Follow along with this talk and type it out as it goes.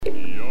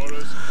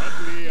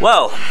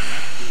Well,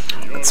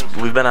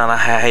 we've been on a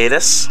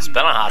hiatus. It's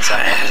been a hot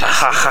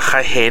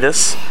second.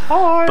 Hiatus.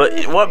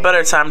 But what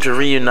better time to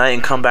reunite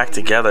and come back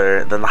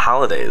together than the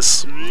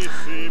holidays?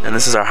 And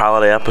this is our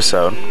holiday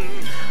episode.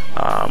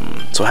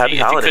 So happy holidays.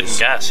 You couldn't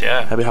guess,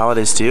 yeah. Happy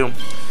holidays to you.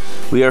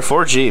 We are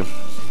 4G.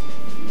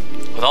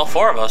 With all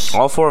four of us.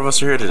 All four of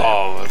us are here today.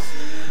 All of us.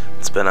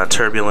 It's been a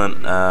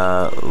turbulent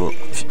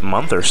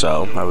month or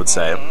so, I would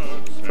say,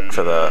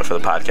 for the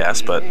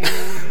podcast, but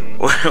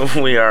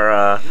we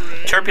are...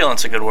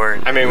 Turbulent's a good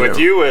word. I mean, with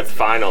you with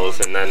finals,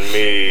 and then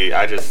me,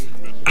 I just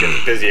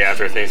get busy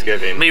after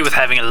Thanksgiving. Me with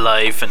having a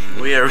life, and...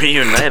 We are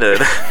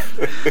reunited,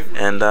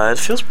 and it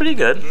feels pretty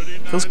good.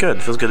 Feels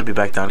good to be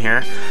back down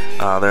here.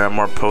 There are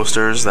more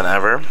posters than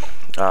ever.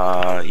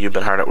 You've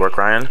been hard at work,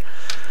 Ryan.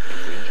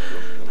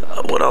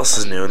 What else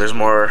is new? There's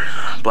more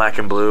black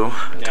and blue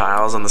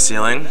tiles on the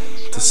ceiling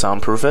to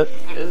soundproof it.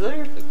 Is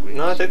there?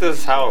 No, I think this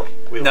is how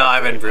we left No, I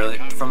haven't really.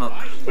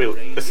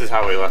 This is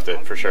how we left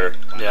it, for sure.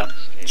 Yeah.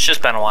 It's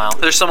just been a while.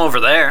 There's some over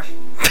there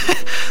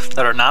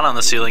that are not on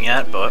the ceiling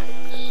yet, but...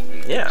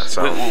 Yeah,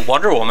 so...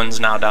 Wonder Woman's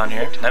now down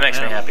here. That makes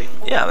me happy.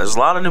 Yeah, there's a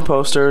lot of new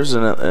posters,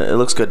 and it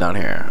looks good down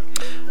here.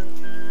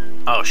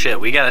 Oh, shit.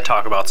 We got to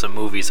talk about some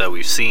movies that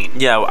we've seen.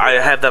 Yeah, I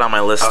have that on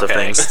my list of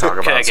things to talk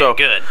about. Okay, so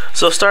good.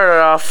 So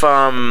started off,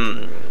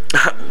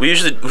 we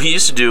usually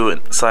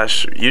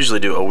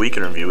do a week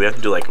in review. We have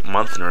to do like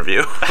month in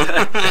review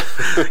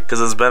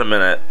because it's been a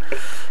minute.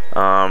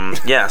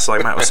 Yeah, so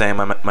like Matt was saying,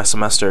 my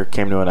semester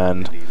came to an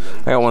end.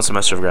 I got one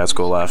semester of grad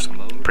school left.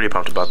 Pretty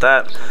pumped about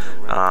that.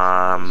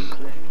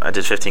 I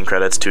did 15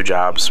 credits, 2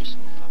 jobs,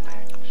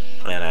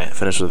 and I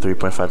finished with a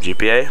 3.5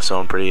 GPA.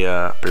 So I'm pretty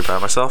proud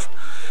of myself.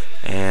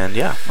 And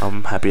yeah,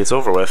 I'm happy it's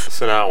over with.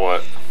 So now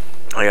what?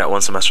 I got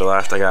one semester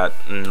left. I got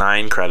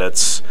 9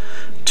 credits.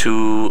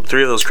 3 of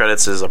those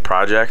credits is a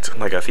project,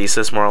 like a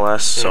thesis more or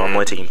less. So I'm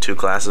only taking 2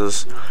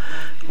 classes,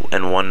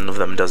 and one of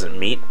them doesn't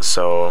meet.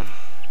 So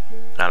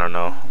I don't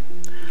know.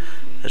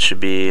 It should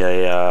be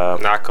a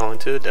not going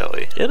to the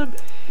deli. It'll be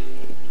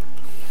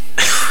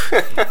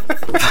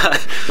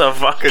the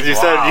fuck? Because you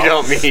said you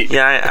don't meet.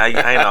 Yeah,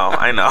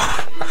 I know.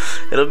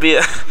 It'll be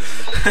a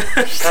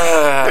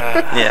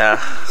yeah.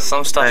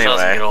 Some stuff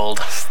doesn't get old.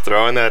 Just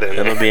throwing that in.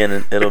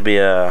 It'll be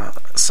a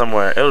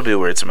somewhere. It'll be a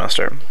weird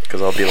semester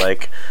because I'll be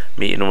like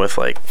meeting with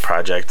like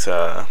project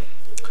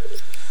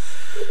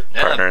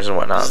partners and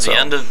whatnot.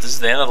 This is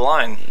the end of the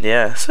line.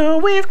 Yeah. So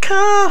we've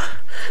come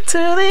to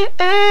the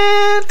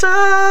end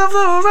of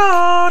the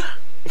road.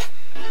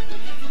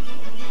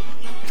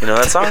 You know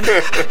that song?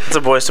 It's a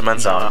Boyz II Men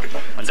song.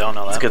 I don't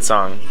know that. It's a good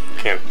song.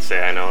 Can't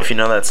say I know it. If you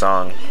know that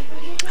song.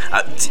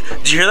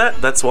 Did you hear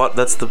that? That's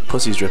the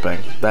pussies dripping.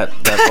 That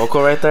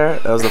vocal right there,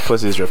 that was the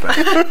pussies dripping.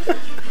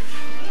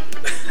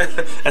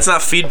 That's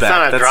not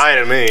feedback. It's not dry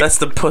to me. That's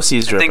the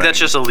pussies dripping. I think that's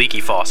just a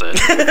leaky faucet.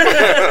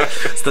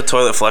 It's the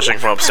toilet flushing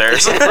from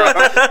upstairs.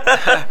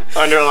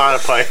 Under a lot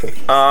of pipe.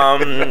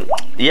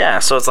 Yeah,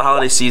 so it's the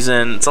holiday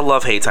season. It's a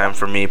love-hate time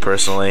for me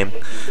personally.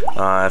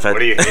 What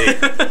do you hate?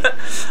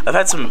 I've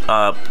had some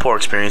poor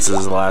experiences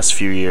in the last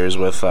few years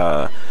with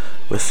the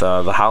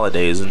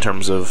holidays in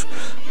terms of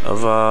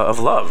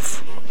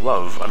love.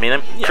 I mean,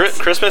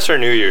 Christmas or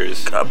New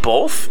Year's?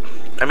 Both.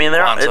 I mean,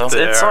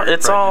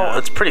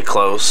 it's pretty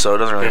close, so it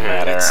doesn't really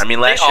matter. I mean,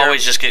 last year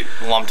always just get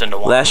lumped into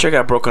one. Last year I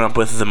got broken up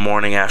with the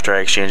morning after I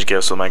exchanged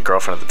gifts with my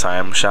girlfriend at the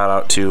time. Shout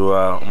out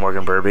to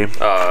Morgan Burby.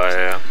 Oh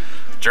yeah.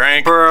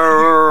 Drink.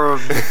 The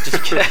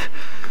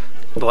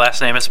last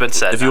name has been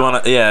said. If you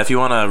wanna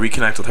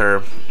reconnect with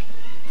her,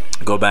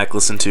 go back,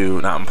 listen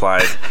to Not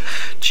Implied.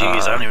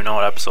 Jeez, I don't even know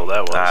what episode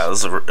that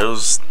was. It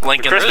was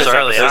link in Christmas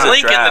early. episode.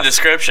 Link in the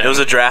description. It was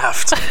a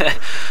draft.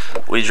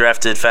 We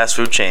drafted fast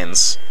food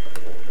chains.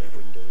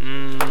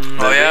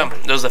 Oh yeah,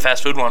 that was the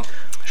fast food one.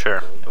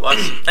 Sure, it was.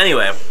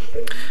 Anyway,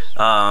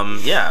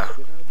 yeah.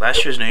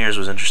 Last year's New Year's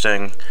was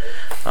interesting.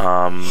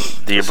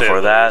 The year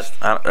before that,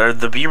 or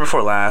the year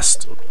before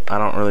last, I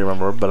don't really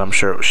remember, but I'm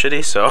sure it was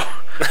shitty. So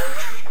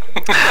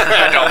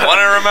I don't want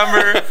to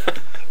remember.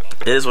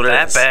 It is what it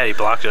is. That bad, he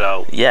blocked it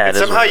out. Yeah, it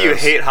is. Somehow you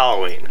hate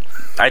Halloween.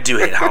 I do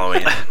hate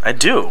Halloween. I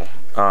do.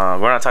 We're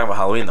not talking about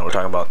Halloween though. We're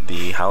talking about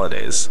the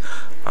holidays.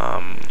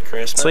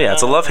 Christmas. So yeah,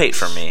 it's a love-hate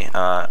for me.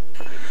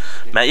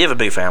 Matt, you have a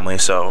big family,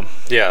 so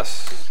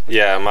yes,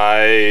 yeah.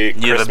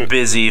 You have a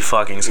busy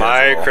fucking schedule.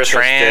 My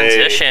Christmas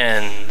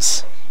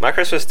Transitions. My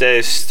Christmas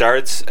day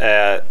starts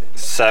at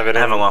 7. I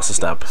haven't lost a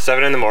step.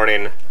 7 in the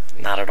morning.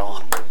 Not at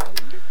all.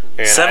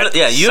 And 7 in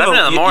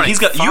the morning. You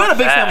got a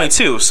big family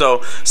too,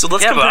 so let's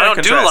compare but I and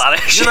don't do a contrast. lot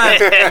of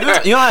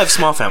shit. You don't have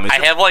small families.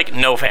 I have like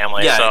no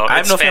family, Yeah, so I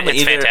have no family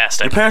it's either.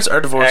 fantastic. Your parents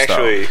are divorced.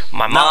 Actually, though.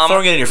 My Not mom.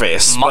 throwing it in your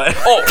face. but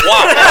Oh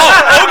wow!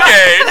 Oh,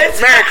 okay.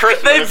 Merry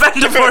Christmas. they've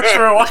been divorced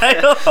for a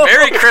while.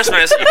 Merry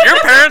Christmas. Your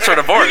parents are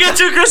divorced. You get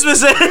 2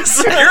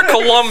 Christmases. You're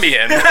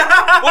Colombian.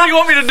 What do you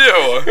want me to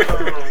do?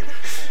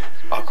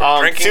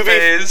 Drinking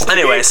phase.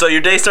 Anyway, so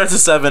your day starts at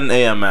 7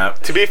 a.m.,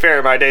 Matt. To be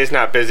fair, my day's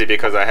not busy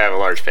because I have a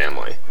large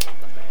family.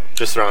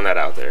 Just throwing that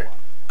out there.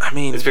 I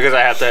mean, It's because I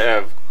have to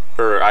have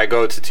or I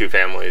go to 2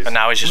 families. And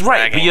now he's just Right,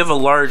 bragging. but you have a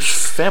large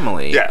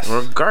family. Yes.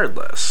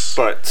 Regardless.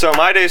 But so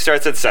my day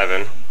starts at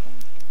 7,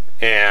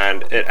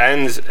 and it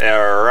ends at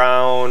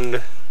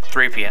around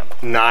 3 p.m.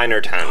 9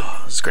 or 10.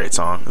 It's a great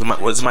song.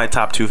 What's my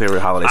top 2 favorite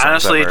holiday songs I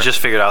honestly ever? just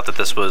figured out that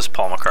this was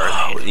Paul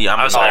McCartney. Yeah, I'm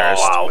I was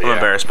embarrassed. like, oh, wow. I'm yeah.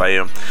 embarrassed by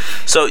you.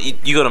 So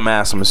you go to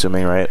mass, I'm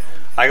assuming, right?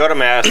 I go to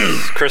mass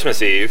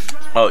Christmas Eve.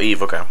 Oh,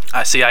 Eve. Okay.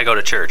 I go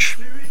to church.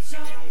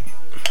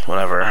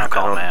 Whatever. I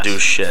call it don't mass. do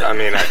shit. I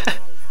mean,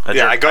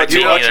 I go to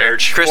either.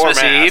 church for Christmas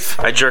mass. Eve.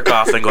 I jerk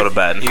off and go to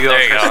bed. You go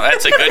There you go.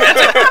 That's a good.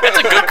 That's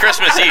a good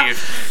Christmas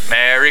Eve.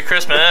 Merry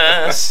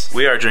Christmas.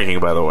 We are drinking,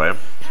 by the way.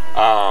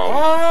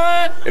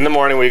 What? In the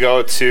morning, we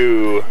go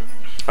to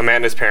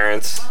Amanda's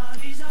parents,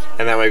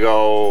 and then we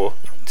go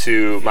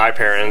to my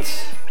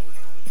parents,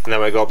 and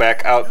then we go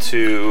back out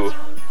to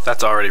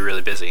That's already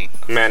really busy.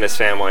 Amanda's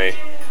family,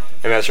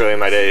 and that's really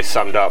my day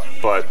summed up.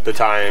 But the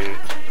time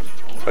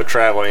of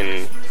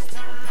traveling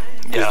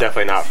is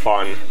definitely not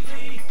fun.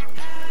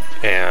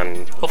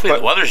 And Hopefully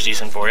the weather's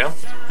decent for you.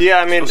 yeah,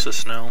 I mean, Supposed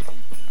to snow.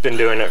 been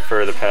doing it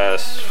for the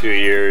past few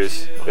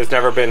years. It's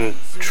never been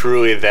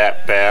truly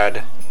that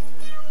bad,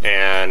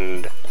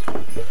 and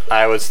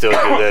I would still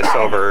do this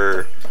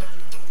over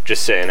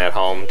just sitting at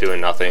home doing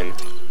nothing,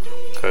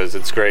 because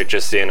it's great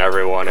just seeing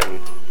everyone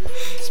and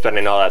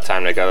spending all that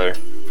time together.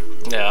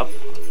 Yeah.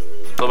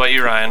 What about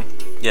you, Ryan?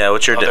 Yeah.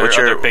 What's your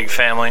Other big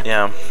family?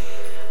 Yeah.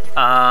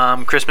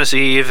 Christmas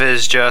Eve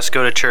is just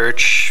go to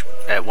church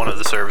at one of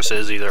the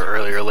services, either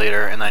early or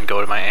later, and then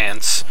go to my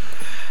aunt's.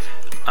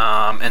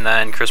 And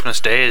then Christmas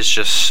Day is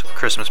just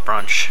Christmas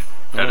brunch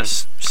at a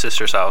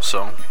sister's house.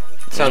 So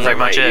Sounds like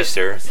my much it.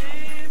 Easter.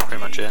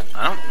 pretty much it.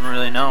 I don't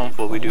really know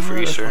what we do for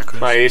Easter.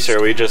 My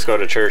Easter, we just go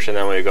to church and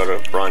then we go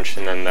to brunch,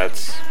 and then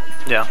that's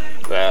Yeah,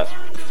 that.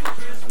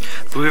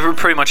 we would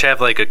pretty much have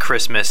like a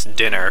Christmas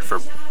dinner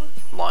for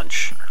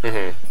lunch.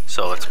 Mhm.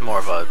 So it's more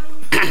of a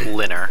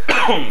dinner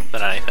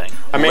than anything.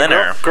 I mean,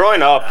 Dinner.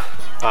 growing up,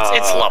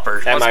 It's Lupper.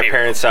 at Let's my be real.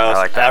 parents' house, I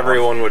like that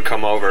everyone would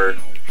come over,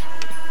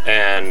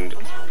 and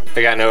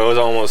again, it was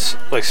almost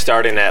like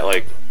starting at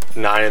like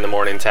 9 in the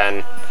morning,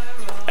 10.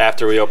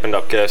 After we opened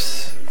up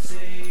gifts,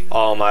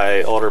 all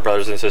my older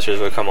brothers and sisters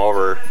would come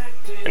over,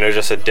 and it was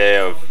just a day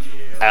of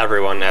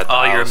everyone at the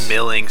All your house.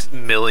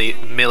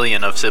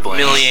 million of siblings.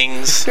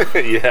 Millions.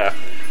 You Yeah.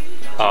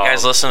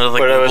 guys listen to the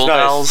but it was Google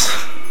nice.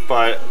 Dolls?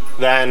 But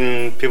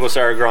then people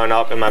started growing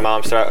up, and my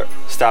mom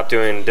stopped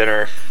doing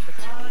dinner.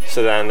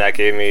 So then that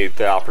gave me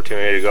the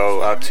opportunity to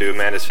go out to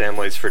Amanda's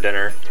family's for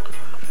dinner.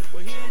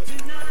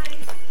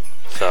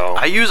 So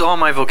I use all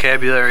my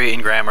vocabulary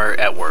and grammar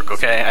at work.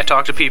 Okay, I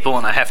talk to people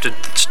and I have to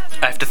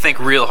think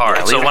real hard.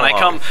 Yeah, so leave when them I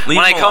alone. come Leave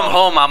when I them come alone.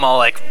 home, I'm all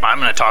like, I'm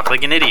gonna talk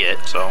like an idiot.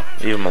 So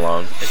Leave them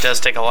alone. It does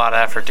take a lot of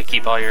effort to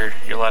keep all your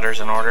letters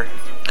in order.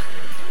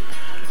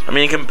 I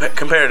mean,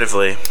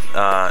 comparatively,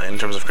 in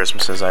terms of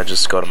Christmases, I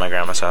just go to my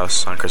grandma's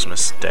house on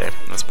Christmas Day.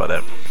 That's about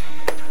it.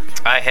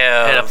 I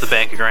have hit up the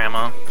bank of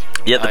grandma.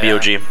 Yeah, the Oh,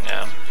 BOG.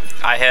 Yeah.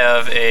 I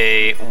have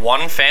a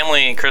one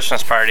family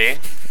Christmas party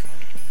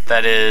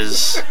that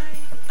is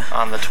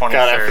on the 23rd.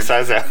 gotta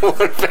emphasize that one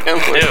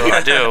family.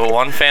 I do.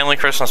 One family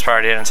Christmas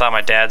party, and it's on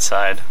my dad's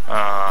side.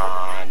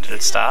 Did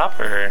it stop,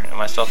 or am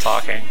I still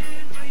talking?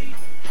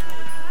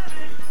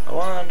 A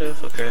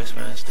wonderful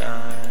Christmas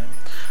time.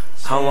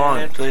 How long?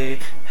 Simply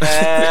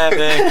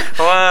having a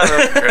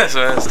wonderful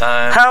Christmas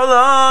time. How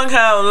long?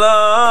 How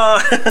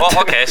long? Well,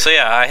 okay, so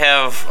yeah, I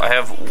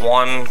have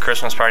one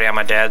Christmas party on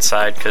my dad's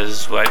side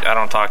because I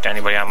don't talk to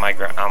anybody on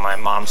my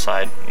mom's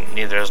side.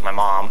 Neither does my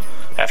mom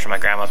after my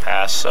grandma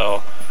passed.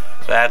 So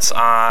that's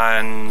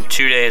on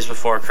 2 days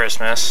before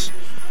Christmas.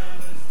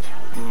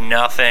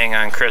 Nothing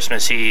on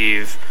Christmas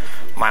Eve.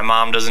 My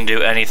mom doesn't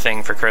do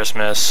anything for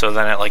Christmas. So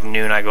then at like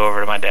noon, I go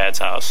over to my dad's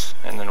house,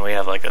 and then we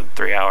have like a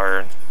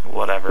 3-hour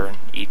whatever,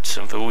 eat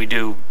some food. We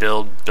do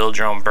build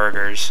your own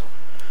burgers.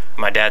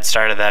 My dad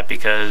started that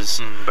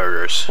because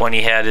Burgers. when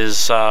he had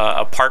his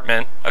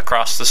apartment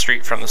across the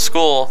street from the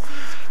school,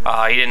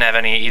 he didn't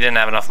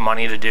have enough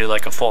money to do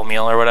like a full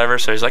meal or whatever.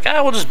 So he's like,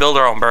 we'll just build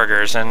our own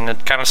burgers, and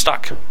it kind of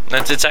stuck.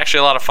 It's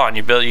actually a lot of fun.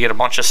 You get a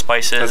bunch of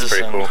spices. That's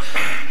pretty and cool.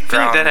 I feel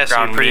like that has to be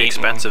ground pretty meat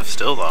expensive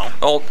still, though.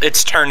 Well,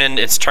 it's turned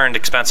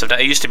expensive now.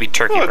 It used to be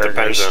turkey Well, it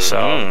burgers. depends on.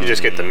 So You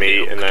just get the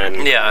meat and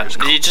then. yeah,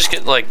 you just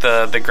get like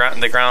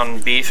the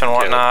ground beef and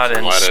whatnot, some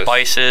and lettuce.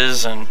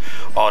 spices, and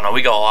oh no,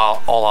 we go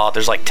all out.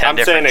 There's like 10 I'm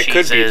different saying it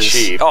could cheeses.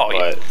 be cheap, Oh,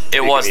 but it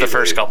you was can the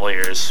first easily- couple of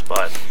years,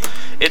 but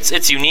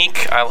it's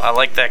unique. I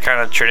like that kind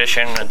of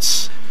tradition.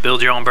 It's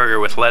Build your own burger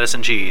with lettuce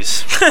and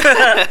cheese.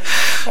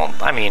 well,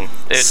 I mean,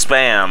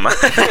 Spam.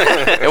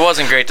 it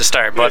wasn't great to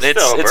start, but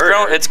It's still a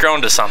burger. it's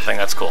grown to something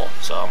that's cool.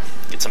 So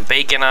get some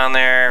bacon on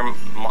there,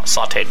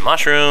 sautéed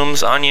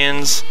mushrooms,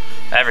 onions,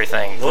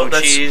 everything, blue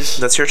cheese.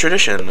 That's your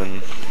tradition.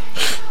 And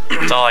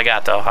That's all I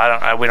got, though.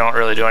 We don't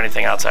really do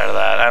anything outside of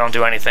that. I don't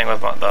do anything with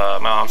my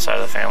mom's side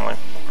of the family.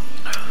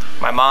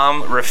 My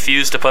mom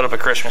refused to put up a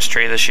Christmas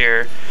tree this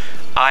year.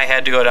 I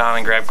had to go down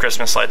and grab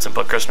Christmas lights and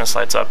put Christmas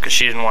lights up because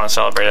she didn't want to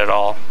celebrate at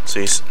all.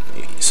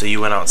 so you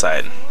went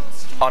outside.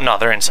 Oh no,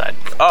 they're inside.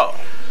 Oh.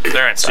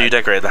 They're inside. So you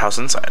decorated the house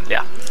inside.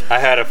 Yeah. I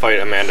had to fight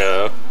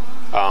Amanda.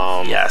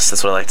 Yes,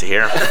 that's what I like to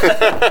hear.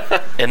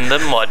 In the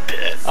mud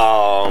pit.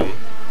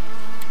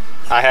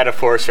 I had to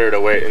force her to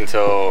wait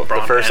until the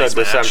 1st of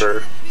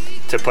December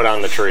to put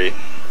on the tree.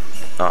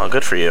 Oh,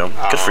 good for you.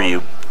 Good for you.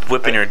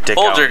 Whipping your dick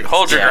Hold out.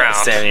 your ground.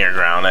 Standing your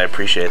ground. I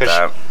appreciate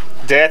that.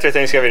 Day after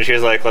Thanksgiving, she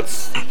was like,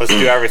 "Let's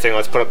do everything.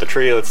 Let's put up the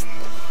tree. Let's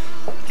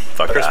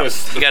Fuck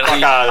Christmas. You gotta fuck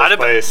leave. out of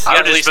this place." I'd at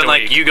have just least been a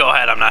like, week. you go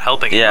ahead, I'm not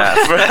helping you. Yeah.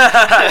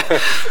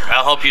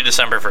 I'll help you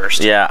December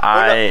 1st.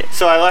 Yeah,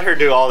 So I let her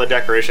do all the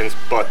decorations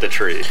but the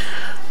tree.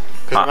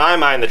 Because in my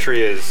mind, the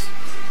tree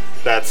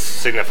that's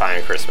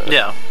signifying Christmas.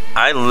 Yeah.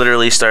 I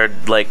literally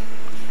started, like,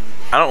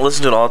 I don't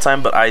listen to it all the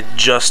time, but I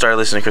just started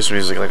listening to Christmas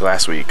music, like,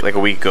 last week. Like, a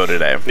week ago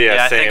today.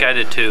 Yeah, I same. think I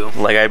did too.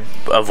 Like, I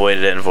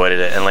avoided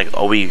it, and, like,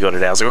 a week ago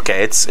today, I was like,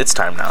 okay, it's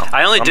time now.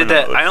 I only I'm did in the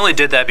that. mood. I only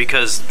did that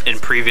because in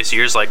previous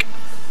years, like,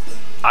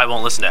 I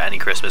won't listen to any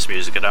Christmas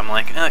music, and I'm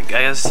like, I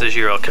guess this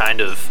year I'll kind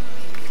of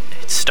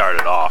start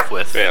it off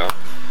with. Yeah.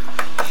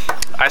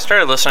 I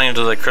started listening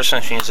to the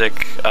Christmas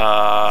music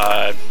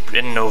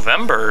in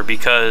November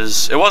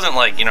because it wasn't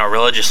like,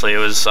 religiously. It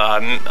was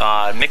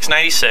Mix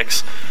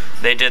 96.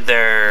 They did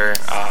their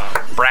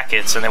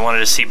brackets, and they wanted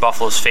to see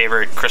Buffalo's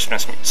favorite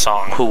Christmas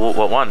song.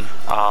 What one?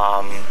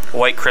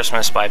 White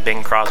Christmas by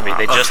Bing Crosby.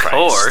 They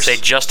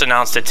just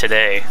announced it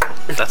today.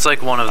 That's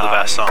like one of the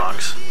best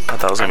songs. I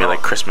thought it was going to be,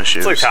 like, Christmas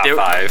shoes. It's like top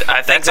 5.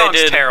 I think That they song's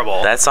did.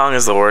 terrible. That song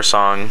is the worst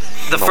song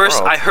The in the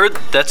first world. I heard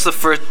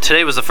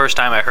today was the first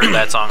time I heard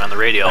that song on the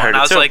radio, heard and it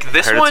I was too. like,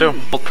 this I heard it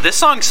one, this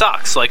song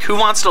sucks. Like, who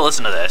wants to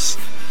listen to this?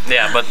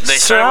 Yeah, but they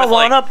So I started with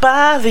wanna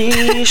buy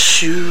these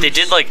shoes. they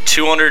did like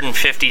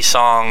 250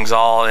 songs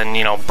all in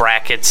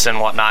brackets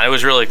and whatnot. It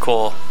was really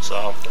cool.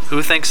 So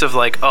Who thinks of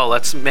like, oh,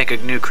 let's make a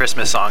new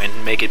Christmas song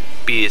and make it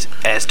be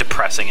as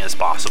depressing as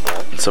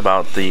possible? It's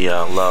about the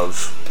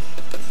love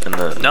and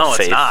the No,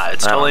 faith. it's not.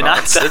 It's I don't totally know.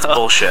 not, It's though.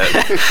 bullshit.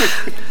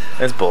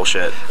 It's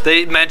bullshit.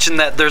 They mentioned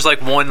that there's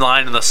like one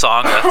line in the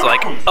song that's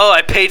like, oh,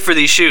 I paid for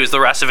these shoes. The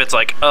rest of it's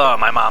like, oh,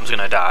 my mom's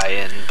gonna die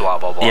and blah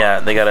blah blah. Yeah,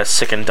 they got a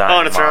sick and dying Oh,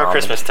 and it's around mom,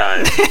 Christmas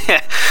time.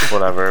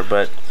 whatever.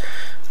 But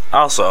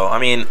also, I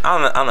mean,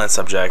 on that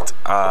subject,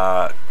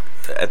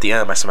 at the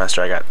end of my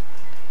semester, I got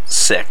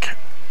sick.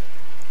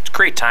 it's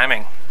great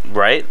timing.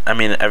 Right? I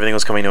mean, everything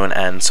was coming to an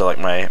end, so like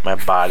my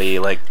body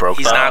like broke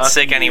He's down. not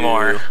sick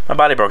anymore. My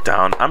body broke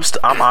down. I'm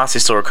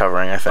honestly still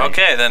recovering, I think.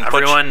 Okay, then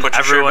put everyone your shirt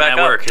everyone back at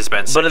up. work has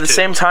been sick But at the too.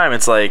 same time,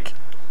 it's like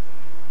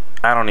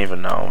I don't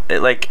even know. It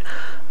like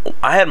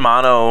I had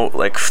mono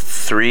like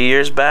 3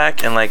 years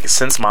back, and like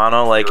since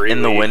mono, like 3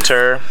 in the weeks.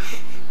 winter.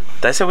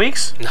 Did I say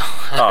weeks? No.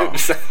 Oh,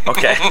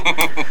 okay.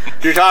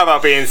 You're talking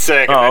about being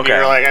sick, and Oh, then okay.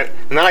 you're like,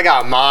 and then I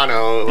got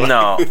mono.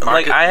 No,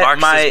 like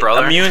Marcus' my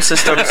brother? immune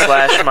system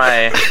 /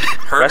 my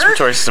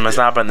respiratory system has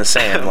not been the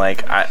same.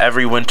 Like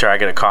every winter, I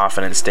get a cough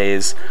and it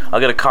stays. I'll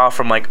get a cough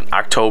from like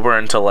October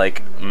until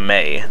like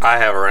May, I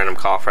have a random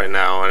cough right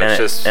now, and, and it's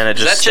just it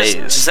just stays.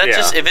 Is that Yeah.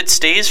 just if it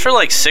stays for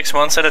like 6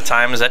 months at a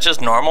time? Is that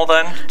just normal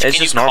then? It's Can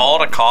just you call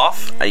normal. it a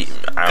cough? I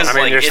don't I know.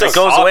 mean, you're it still It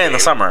goes away in the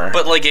coughing, summer,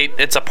 But like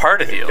it's a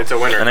part of you. it's a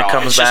winter and it cough.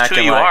 comes It's just back who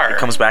in you like are. it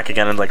comes back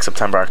again in like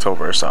September,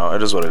 October. So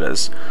it is what it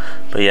is.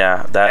 But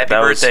yeah, that Happy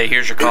was birthday.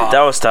 Here's your cough.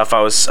 that was tough.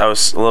 I was a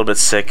little bit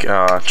sick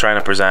trying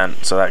to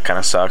present, so that kind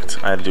of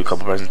sucked. I had to do a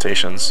couple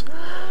presentations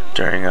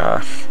during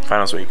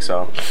finals week.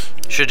 So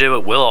should do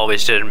what Will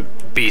always did and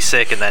be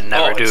sick and then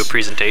never do a it's-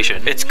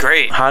 presentation. It's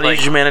great. how Like,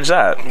 did you manage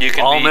that? You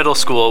can all be, middle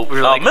school. We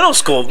were Oh, like, middle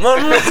school. No,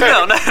 no,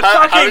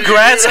 fucking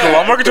grad school.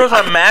 I'm working towards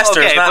my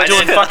master's, Okay, not but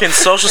doing fucking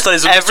social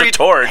studies with Mr.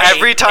 Torch.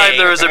 Every time hey,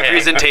 there was a hey.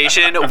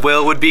 presentation,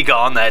 Will would be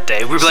gone that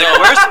day. We'd be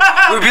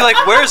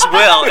like, "Where's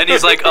Will?" And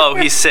he's like, "Oh,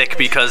 he's sick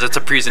because it's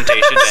a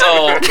presentation day."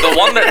 So the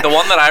one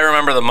that I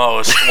remember the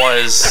most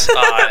was the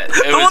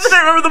one that I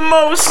remember the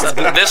most.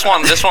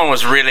 this one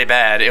was really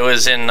bad. It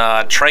was in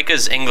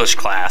Trika's English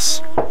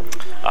class.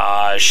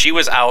 She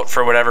was out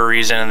for whatever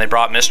reason, and they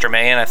brought Mr.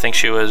 May in. I think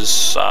she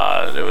was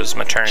it was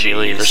maternity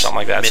leave or something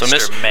like that. So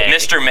Mr. May.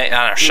 Mr. May,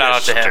 I don't know, shout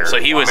out to him. So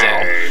he was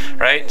in,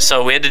 right?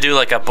 So we had to do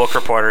like a book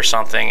report or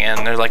something,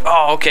 and they're like,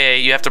 "Oh, okay,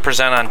 you have to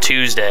present on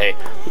Tuesday."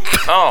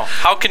 Oh,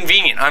 how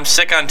convenient! I'm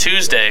sick on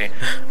Tuesday.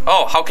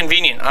 Oh, how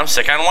convenient! I'm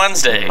sick on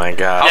Wednesday. Oh my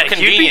God. How Yeah, you'd be-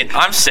 convenient!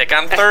 I'm sick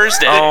on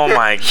Thursday. Oh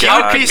my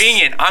How God.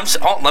 convenient!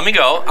 Let me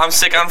go. I'm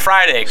sick on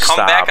Friday. Come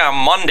Stop. back on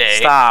Monday.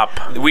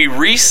 Stop. We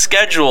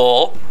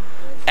reschedule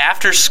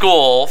after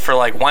school for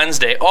like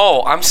Wednesday.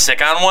 Oh, I'm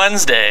sick on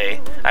Wednesday.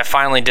 I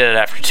finally did it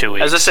after 2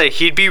 weeks. As I say,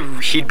 he'd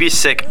be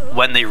sick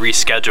when they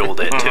rescheduled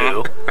it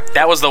too.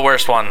 That was the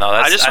worst one though.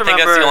 I think that's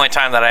remember- the only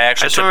time that I I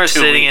actually just took remember 2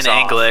 sitting weeks in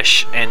off.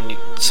 English and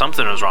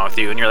something was wrong with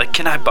you, and you're like,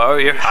 "Can I borrow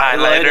your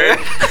highlighter?"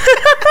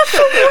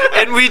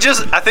 And we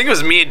I think it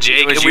was me and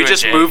Jake, It was and you we and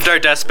just Jake. moved our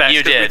desk back You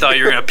because we did. thought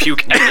you were gonna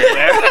puke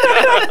everywhere.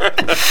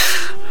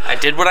 I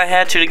did what I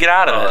had to get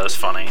out of Oh, it. that was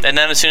funny. And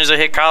then as soon as I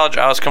hit college,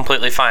 I was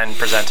completely fine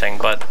presenting.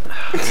 But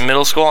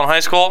middle school and high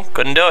school,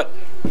 couldn't do it.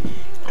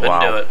 Couldn't Wow.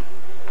 do it.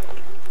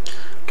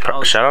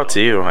 Shout out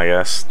to you, I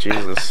guess.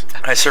 Jesus.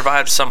 I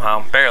survived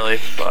somehow, barely.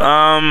 But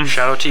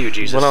Shout out to you,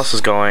 Jesus. What else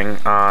is going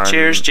on?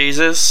 cheers,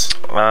 Jesus.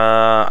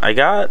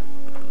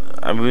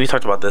 I mean, we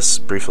talked about this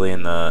briefly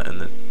in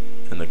the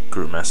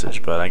group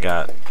message, but I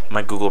got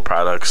my Google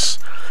products.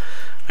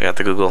 I got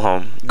the Google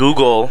Home.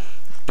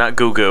 Not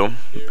Goo Goo.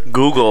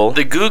 Google.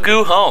 The Goo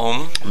Goo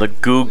Home. The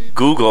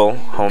Google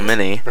Home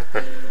Mini.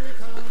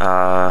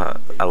 I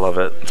love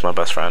it. It's my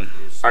best friend.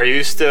 Are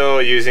you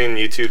still using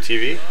YouTube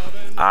TV?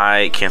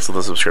 I canceled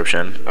the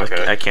subscription.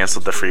 Okay. I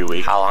canceled the free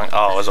week. How long?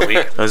 Oh, it was a week.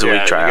 It was a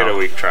week trial. You get a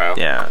week trial.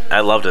 Yeah,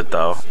 I loved it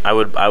though. I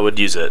would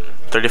use it.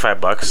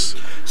 $35.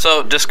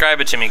 So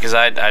describe it to me, because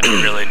I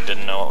really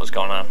didn't know what was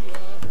going on.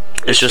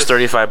 It's just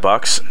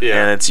 $35,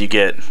 Yeah. and you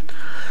get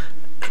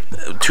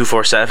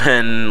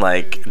 247,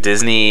 like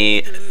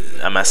Disney,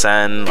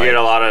 MSN. You Like, get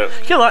a lot of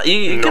you get a lot.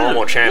 You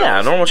normal get, channels.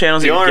 Yeah, normal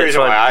channels. The you only can get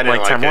reason for, why I didn't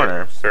like Time it,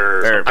 Warner.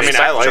 or I mean,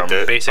 I liked Spectrum.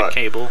 it. Basic but,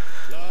 cable.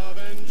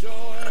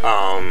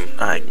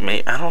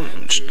 I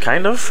don't.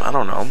 Kind of. I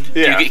don't know.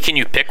 Yeah. Can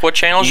you pick what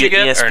channels you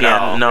get? ESPN. Or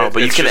no? No, but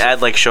you It's can just-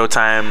 add like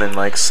Showtime and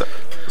like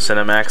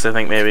Cinemax. I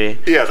think maybe.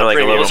 Yeah, for the like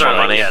a little premium bit more are,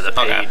 money. Yeah, the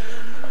paid. Okay.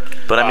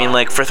 But I mean,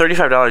 like for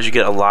 $35, you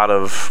get a lot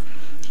of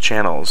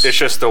channels. It's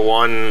just the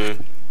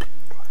one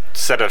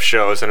set of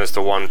shows, and it's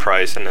the one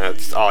price, and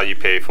that's all you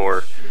pay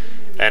for.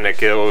 And it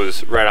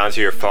goes right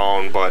onto your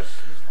phone, but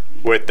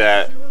with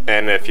that,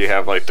 and if you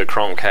have like the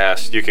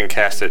Chromecast, you can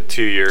cast it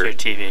to your Your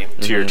TV.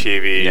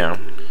 TV Yeah.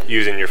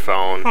 using your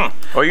phone.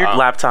 Or your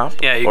laptop.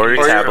 Yeah, you or can-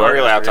 your Or tablet.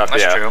 your laptop,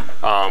 That's yeah. true.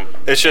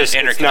 It's just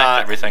Interconnect it's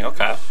not. everything.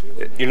 Okay.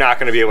 You're not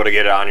going to be able to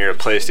get it on your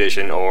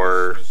PlayStation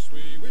or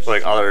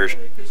like other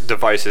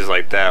devices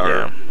like that.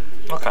 Yeah.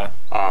 Okay.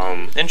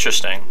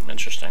 Interesting.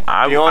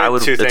 I The only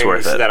would. two It's things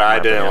worth it. that in I my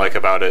didn't opinion. like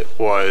about it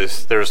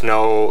was there's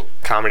no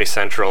Comedy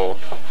Central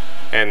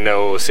and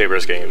no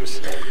Sabres games.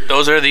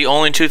 Those are the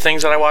only two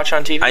things that I watch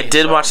on TV. I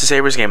did watch the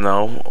Sabres game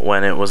though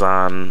when it was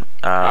on.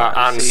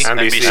 On NBC.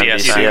 NBC, You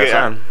NBC, do get-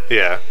 FM.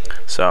 yeah,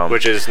 So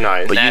which is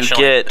nice. But National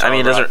you get. I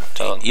mean, it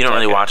doesn't. You don't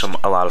really watch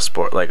telecast. a lot of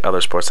sport, like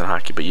other sports than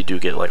hockey, but you do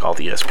get like all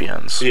the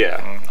ESPNs.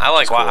 yeah. I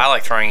like cool. I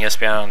like throwing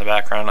ESPN on in the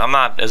background. I'm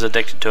not as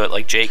addicted to it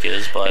like Jake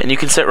is, but And you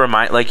can set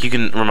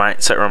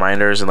set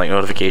reminders and like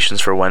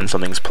notifications for when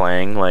something's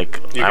playing. Like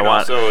You can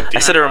also I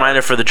set a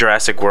reminder for the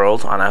Jurassic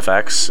World on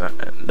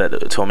FX that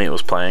it told me it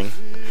was playing.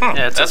 Yeah, it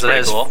that's says it pretty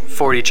has cool.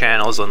 40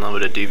 channels,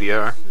 unlimited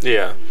DVR.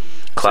 Yeah.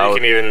 So you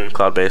can even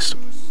Cloud based.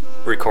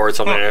 record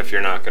something if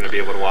you're not going to be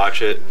able to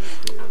watch it.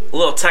 A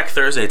little Tech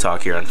Thursday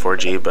talk here on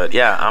 4G, but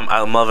yeah,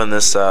 I'm loving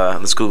this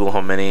this Google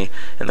Home Mini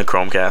and the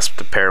Chromecast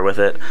to pair with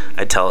it.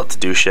 I tell it to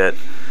do shit.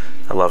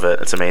 I love it.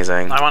 It's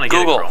amazing. I want to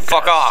get a Google, Chromecast.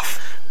 fuck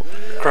off.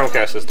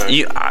 Chromecast is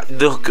nice.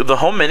 The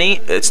Home Mini,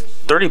 it's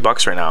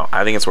 $30 right now.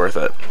 I think it's worth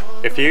it.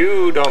 If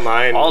you don't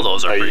mind All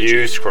those are a pretty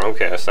used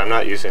Chromecast, I'm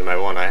not using my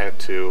one. I have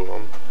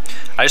two.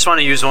 I just want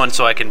to use one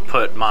so I can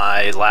put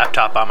my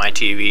laptop on my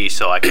TV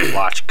so I can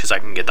watch, because I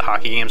can get the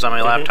hockey games on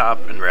my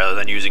laptop, and rather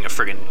than using a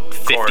friggin'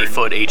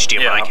 50-foot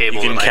HDMI Yeah, cable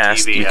You can to my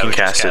cast. TV, You I can would just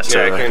cast it cast to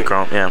Yeah, I can- the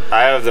Chrome. Yeah.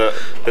 I have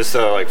it's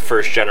the like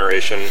first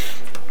generation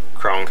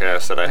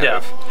Chromecast that I have.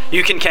 Yeah,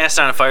 you can cast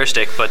on a Fire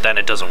Stick, but then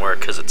it doesn't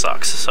work because it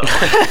sucks. So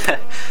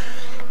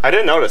I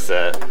didn't notice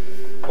that.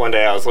 One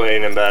day I was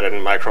laying in bed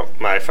and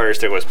my Fire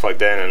Stick was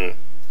plugged in, and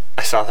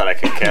I saw that I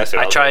could cast it.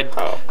 I was tried like,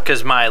 oh.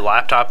 because my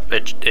laptop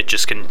it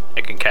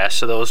can cast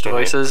to those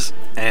devices,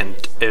 and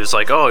it was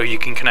like, oh, you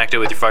can connect it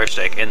with your Fire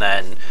Stick, and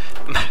then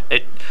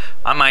it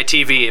on my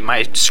TV,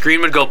 my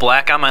screen would go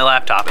black on my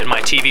laptop, and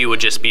my TV would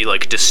just be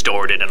like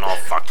distorted and all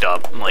fucked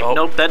up. I'm like,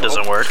 nope, that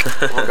doesn't work.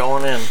 We're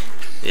going in.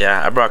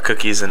 Yeah, I brought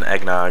cookies and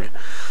eggnog.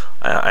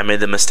 I made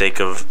the mistake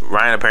of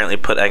Ryan apparently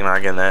put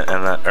eggnog in that,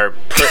 or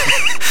put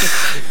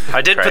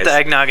I did put Christ. the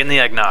eggnog in the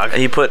eggnog.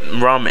 he put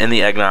rum in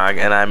the eggnog,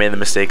 and I made the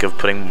mistake of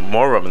putting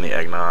more rum in the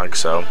eggnog.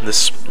 So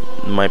this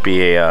might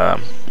be a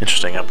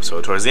interesting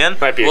episode towards the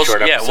end. Might be a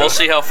short episode. We'll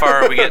see how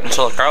far we get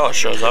until Carlos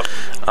shows up.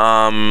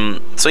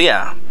 So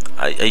yeah,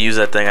 I use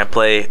that thing. I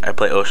play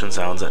Ocean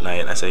Sounds at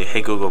night. I say,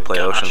 hey Google, play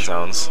Ocean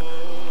Sounds.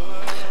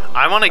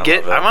 I want to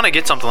love that. I want to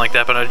get something like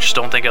that, but I just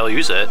don't think I'll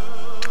use it.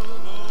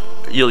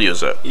 You'll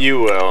use it. You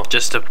will.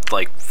 Just to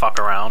like fuck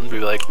around, be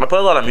like, I put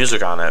a lot of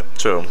music on it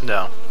too.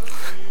 no.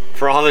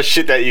 For all the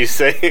shit that you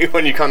say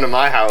when you come to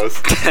my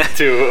house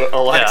to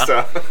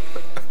Alexa.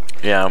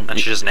 Yeah, And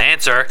she doesn't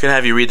answer. can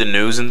have you read the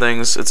news and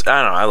things. I don't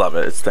know. I love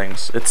it. It's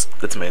things. It's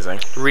amazing.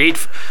 Read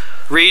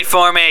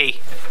for me.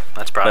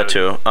 That's probably That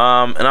too.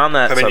 And on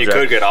that I mean, subject,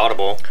 you could get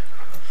Audible.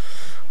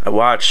 I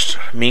watched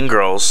Mean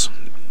Girls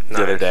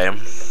the other day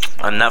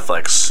on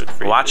Netflix.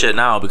 Watch it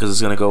now because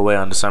it's gonna go away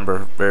on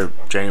December or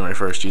January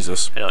 1st.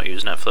 Jesus. I don't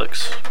use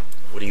Netflix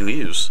What do you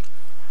use?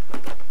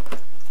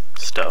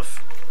 stuff.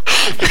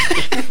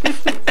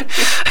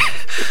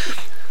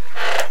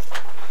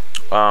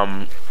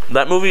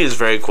 That movie is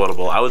very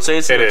quotable. I would say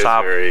it's in It the is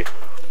top very.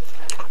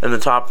 in the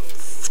top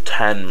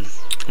 10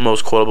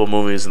 most quotable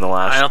movies in the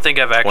last. I don't think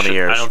I've 20 actually.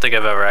 years. I don't think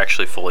I've ever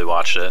actually fully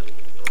watched it.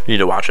 You need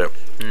to watch it.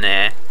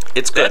 Nah.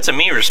 It's good. That's a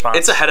me response.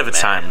 It's ahead of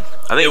its time.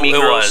 I think It, Mean it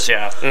Girls was,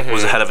 yeah.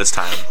 was ahead of its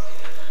time.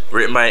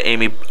 Written by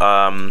Amy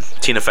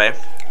Tina Fey.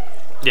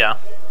 Yeah.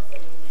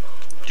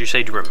 Did you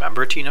say, do you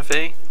remember Tina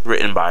Fey?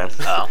 Written by.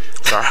 Oh.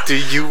 Sorry. Do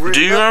you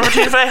remember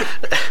Tina Fey?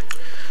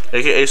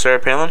 AKA Sarah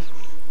Palin?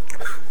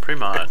 Pretty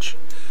much.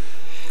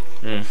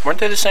 Weren't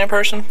they the same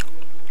person?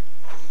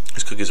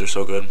 These cookies are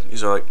so good.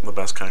 These are like the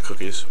best kind of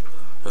cookies.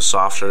 The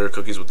soft sugar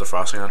cookies with the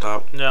frosting on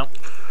top. Yeah.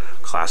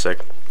 Classic.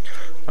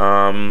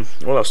 What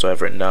else do I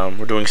have written down?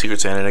 We're doing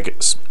Secret Santa.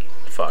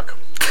 Fuck.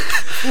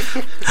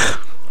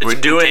 We're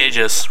doing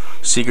Contagious.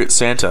 Secret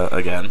Santa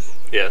again.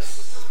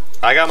 Yes.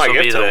 I got my So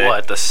gift be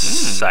today. the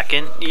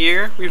second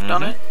year we've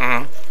done it?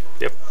 Mm-hmm.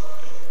 Yep.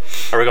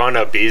 Are we going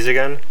to Bees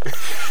again?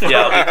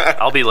 Yeah,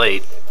 I'll be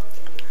late.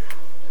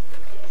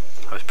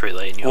 I was pretty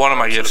late. and you One of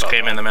my upset gifts about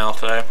came that. in the mail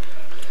today.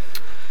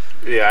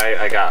 Yeah,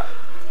 I got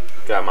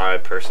my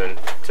person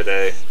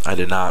today. I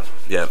did not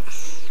yet.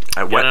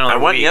 I You got went. another I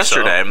went week,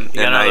 yesterday, so. You got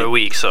and another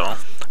week, so.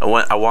 I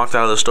walked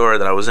out of the store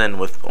that I was in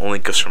with only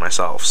gifts for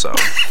myself. So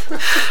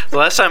The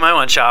last time I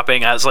went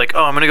shopping, I was like,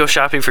 oh, I'm going to go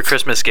shopping for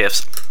Christmas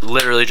gifts.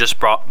 Literally just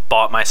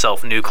bought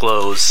myself new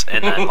clothes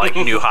and then, like,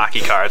 new hockey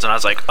cards. And I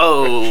was like,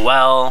 oh,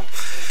 well,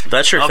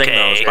 that's your thing, though.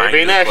 Okay. Is buying Maybe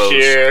new next clothes.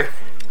 year.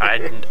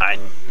 I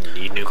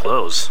need new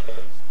clothes.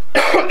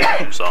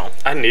 So,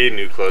 I need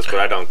new clothes, but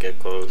I don't get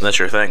clothes. That's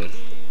your thing.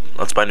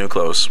 Let's buy new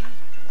clothes.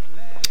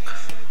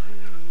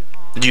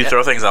 Do you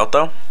throw things out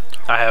though?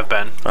 I have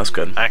been. That's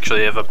good. I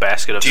actually have a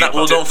basket of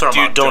Well, don't throw do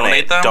them you out.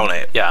 donate them?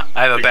 Donate. Yeah,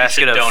 I have a you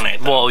basket should of. donate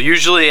them. Well,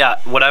 usually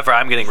whatever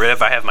I'm getting rid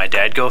of, I have my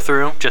dad go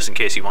through just in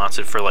case he wants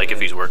it for like if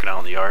he's working out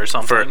in the yard or For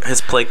something.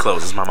 his play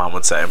clothes, as my mom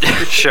would say.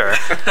 Sure.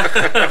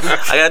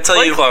 I gotta tell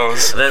Play you.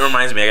 clothes. That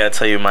reminds me. I gotta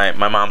tell you my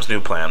mom's new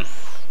plan.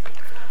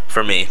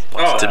 For me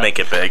to make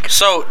it big.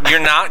 So you're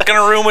not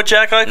gonna room with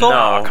Jack Eichel?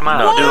 No, Come on.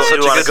 No, That's do such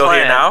you a want to good go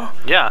here plan. now?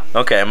 Yeah.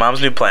 Okay, mom's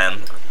new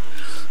plan.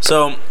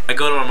 So I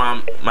go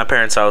to my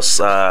parents' house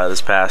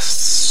this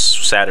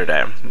past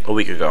Saturday, a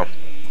week ago.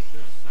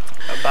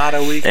 About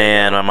a week.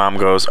 And my mom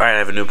goes, "All right, I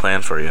have a new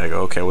plan for you." I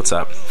go, "Okay, what's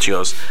up?" She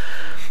goes,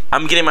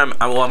 I'm getting my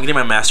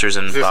master's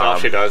in. Is this all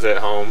she does at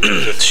home?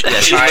 Just Yeah,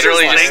 She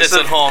literally just sits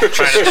at home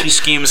trying to. she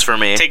schemes for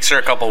me. Takes her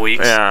a couple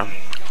weeks. Yeah.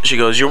 She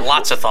goes, "You're."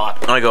 Lots of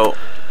thought. And I go,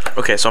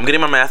 "Okay, so I'm getting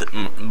my math."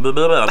 Blah, blah,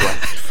 blah, blah.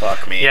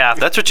 Fuck me. Yeah,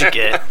 that's what you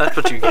get. That's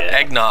what you get.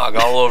 Eggnog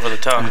all over the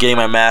tongue. I'm getting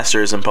my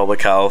master's in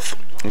public health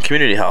and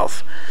community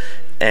health,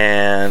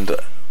 and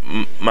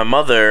my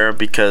mother,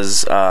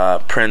 because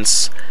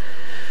Prince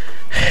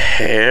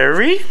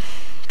Harry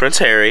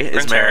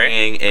is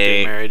marrying Getting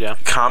a married, yeah.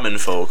 common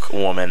folk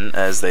woman,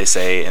 as they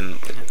say in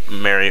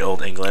merry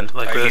old England.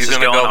 Like Are where you this is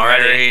gonna going go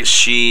already. marry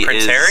She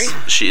Prince is Harry?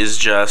 She is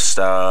just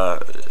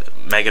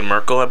Meghan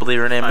Markle, I believe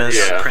her name is.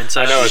 yeah. Princess.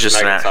 I know She's it's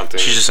just Megan something.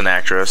 she's just an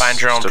actress.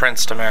 Find your own Just a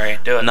prince to marry.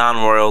 Do it.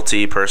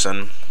 non-royalty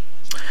person.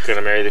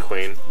 Gonna marry the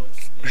queen.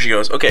 She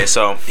goes, "Okay,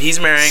 so he's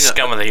marrying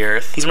Scum of the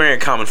earth. he's marrying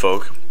a common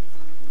folk.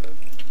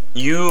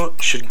 You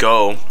should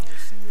go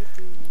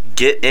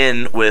get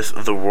in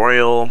with the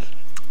royal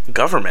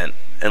government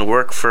and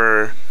work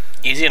for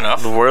Easy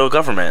enough. the royal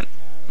government.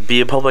 Be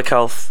a public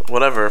health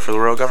whatever for the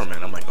royal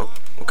government." I'm like, "Oh,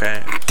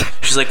 okay."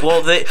 She's like,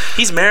 "Well,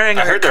 he's marrying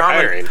I a heard they're common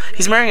hiring.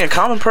 he's marrying a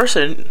common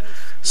person,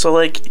 so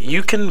like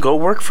you can go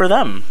work for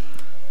them."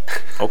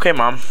 Okay,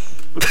 Mom.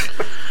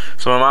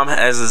 So my mom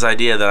has this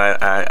idea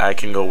that I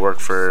can go work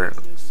for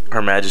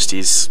Her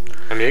Majesty's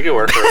I mean, you can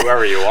work for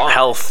whoever you want.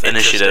 health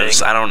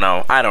initiatives. Interesting.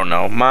 I don't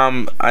know.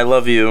 Mom, I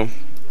love you.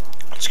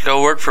 Let's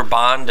go work for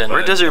Bond and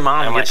Where does your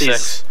mom get MI6.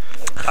 these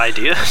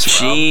ideas from?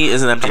 She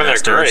is an empty I mean, they're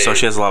nester, great. so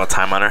she has a lot of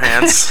time on her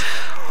hands.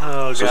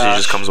 Oh, So she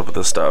just comes up with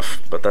this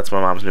stuff. But that's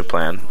my mom's new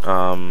plan.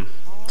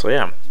 So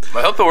yeah.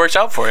 I hope it works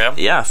out for you.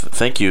 Yeah,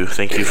 thank you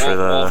for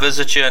We'll the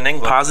visit you in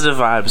England. positive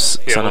vibes.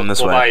 Yeah, Send them this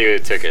we'll way. buy you a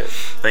ticket.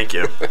 Thank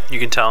you. You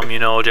can tell him you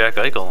know Jack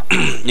Eichel.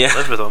 Yeah.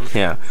 Live with him.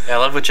 Yeah. Yeah, I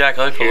live with Jack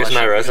Eichel. Here's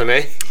my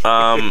resume.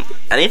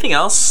 Anything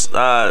else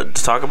to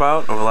talk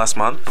about over the last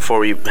month before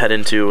we head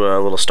into a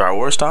little Star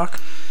Wars talk?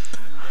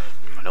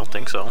 I don't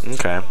think so.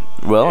 Okay.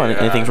 Well, Yeah.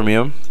 anything from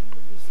you?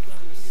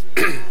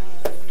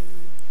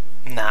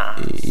 Nah,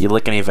 You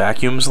lick any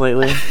vacuums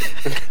lately?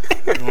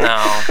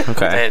 no.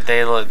 Okay.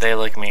 They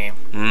like me.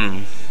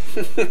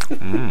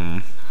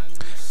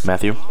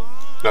 Matthew?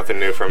 Nothing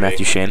new from Matthew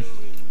me. Shane?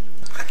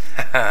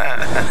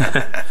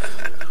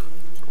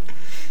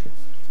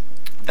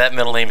 That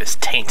middle name is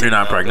tainted. You're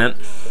not pregnant?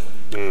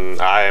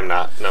 I am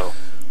not. No.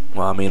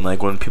 Well, I mean,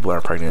 like when people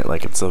are pregnant,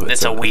 like it's a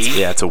we?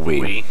 yeah, it's a we.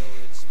 We.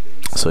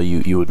 So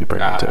you would be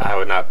pregnant too. I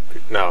would not.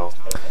 No.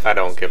 I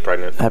don't get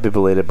pregnant. Happy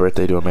belated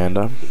birthday to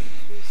Amanda.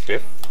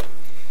 Yep.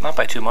 Not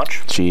by too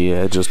much. She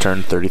just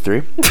turned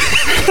 33. Don't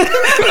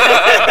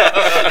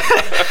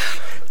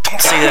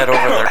say that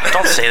over there.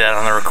 Don't say that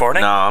on the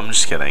recording. No, I'm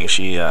just kidding.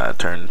 She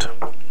turned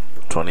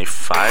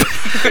 25.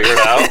 Figure it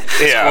out.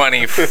 Yeah.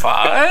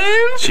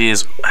 25? She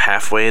is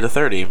halfway to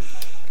 30.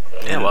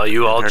 Yeah, while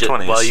you all her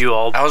 20s. while you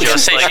all I was gonna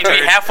just say like she'd be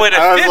turned- halfway to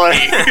I was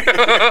 50.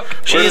 like,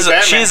 She's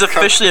that she's man come-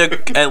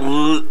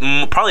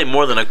 officially probably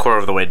more than a quarter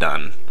of the way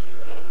done.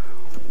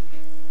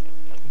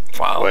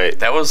 Wow. Wait.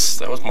 That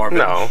was morbid.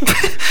 no.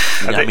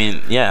 I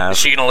mean, yeah. Is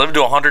she gonna live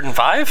to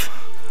 105?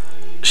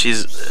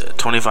 she's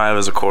 25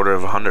 is a quarter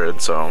of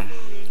 100. So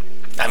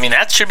I mean,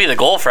 that should be the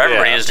goal for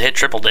everybody Yeah. is to hit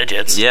triple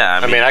digits. yeah,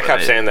 I mean, I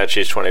kept saying that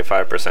she's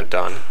 25%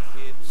 done.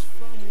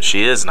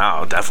 she is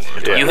now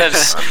definitely. Yeah.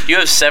 You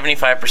have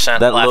 75%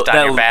 That, left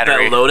on your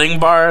battery. that loading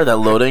bar, that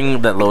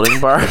loading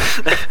bar.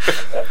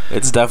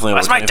 It's definitely.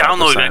 Why's my 25%.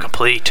 download going to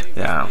complete?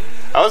 Yeah,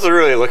 I was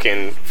really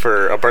looking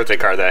for a birthday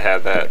card that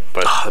had that,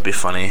 but that'd be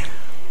funny.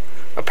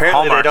 apparently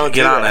Hallmark, they don't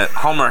get do on that. it.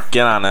 Hallmark,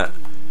 get on it.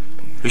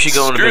 We should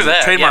go into Screw business.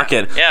 that. Trademark yeah.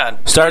 it. Yeah.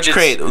 Starch Just-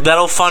 Crate.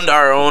 That'll fund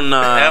our own.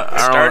 Yep, our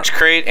Starch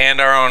Crate and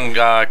our own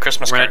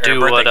Christmas We're card, going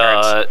to or do birthday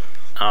what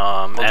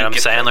cards. Adam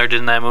gift Sandler did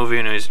in that movie.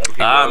 And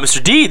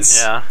Mr. Deeds.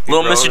 Yeah.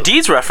 Little wrote Mr.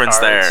 Deeds reference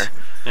cards. there.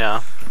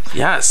 Yeah.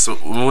 Yes.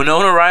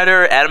 Winona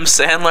Ryder, Adam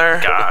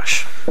Sandler.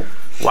 Gosh.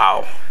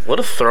 Wow. What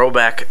a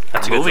throwback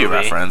That's a good movie movie.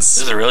 reference.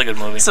 This is a really good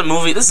movie.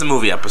 This is a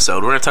movie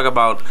episode. We're gonna talk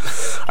about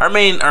our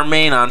main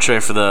entree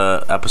for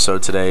the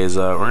episode today is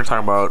we're gonna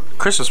talk about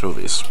Christmas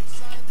movies,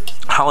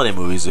 holiday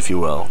movies, if you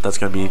will. That's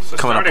gonna be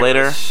coming up Starting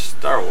later. with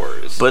Star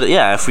Wars. But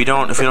yeah, if we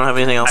don't have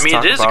anything else, I mean, to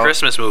talk it is about, a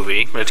Christmas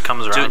movie. It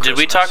comes around. Did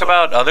we Christmas, talk so-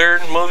 about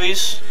other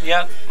movies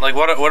yet? Like,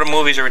 what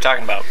movies are we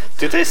talking about?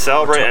 Did they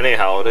celebrate any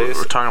holidays?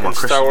 We're talking about in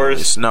Christmas Star Wars.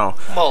 movies. No,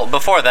 Well,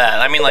 before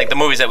that, I mean, like the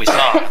movies that we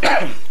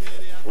saw.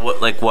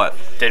 what?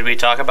 Did we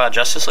talk about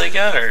Justice League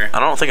yet, or? I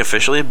don't think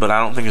officially, but I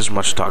don't think there's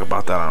much to talk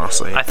about that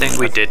honestly. I think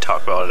we did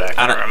talk about it,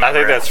 actually. I don't remember. I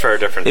think that's for a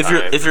different If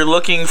time. you're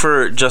looking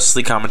for Justice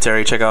League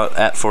commentary, check out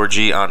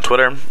 @4G on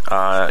Twitter.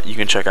 You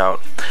can check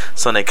out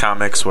Sunday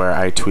Comics, where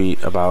I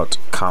tweet about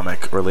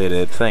comic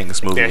related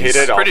things, movies. yeah, he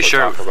did Pretty also sure.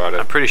 talk about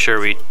I'm it. pretty sure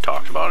we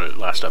talked about it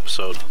last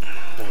episode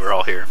when we were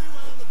all here.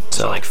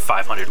 So like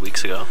 500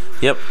 weeks ago.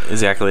 Yep,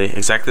 exactly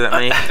that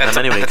many That's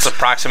weeks.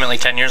 approximately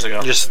 10 years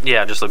ago. Just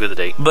look at the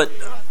date. But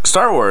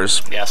Star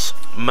Wars Yes.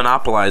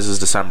 monopolizes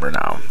December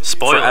now.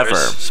 Spoilers. Forever.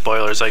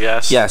 Spoilers, I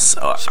guess. Yes.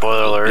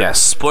 Spoiler alert.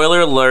 Yes.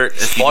 Spoiler alert.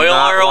 If you do Spoiler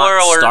not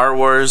want alert. Star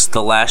Wars: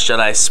 The Last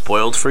Jedi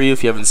spoiled for you,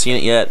 if you haven't seen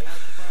it yet,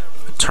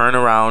 turn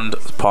around,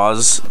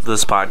 pause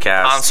this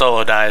podcast, Han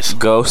Solo dies.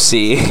 go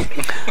see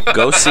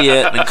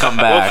it, and come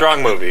back. What's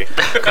wrong movie?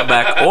 Come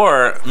back,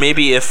 or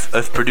maybe if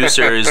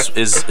producer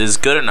is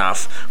good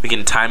enough, we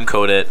can time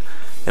code it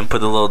and put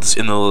in the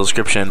little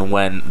description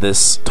when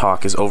this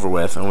talk is over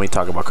with and we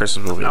talk about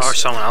Christmas movies. Or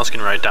someone else can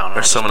write down.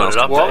 Or someone else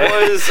Put it can up What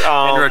there. was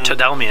And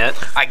tell me it.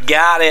 I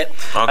got it.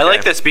 I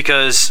like this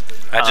because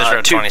I just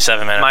wrote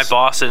 27 minutes. My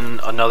boss and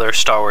another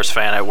Star Wars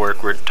fan at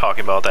work were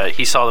talking about that.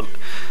 He saw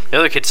the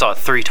other kid saw it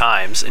 3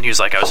 times, and he was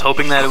like, "I was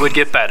hoping that it would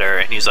get better,"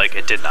 and he's like,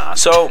 "It did not."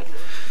 So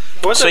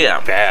wasn't yeah,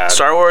 bad.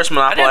 Star Wars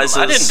monopolizes.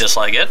 I didn't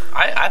dislike it.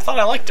 I thought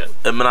I liked it.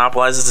 It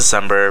monopolizes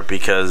December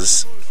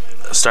because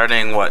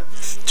starting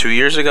 2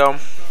 years ago,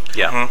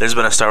 yeah. there's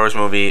been a Star Wars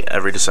movie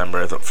every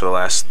December for the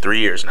last 3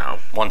 years now.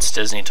 Once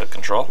Disney took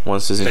control.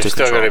 Once Disney There's took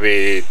still control, going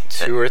to be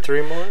 2 or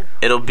 3 more.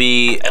 it'll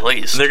be At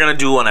least. they're gonna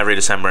do one every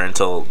December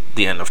until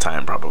the end of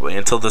time, probably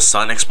until the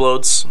sun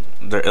explodes.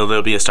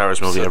 There'll be a Star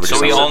Wars movie every So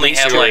December. we only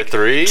have 2 or like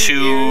 3 2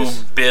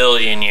 years?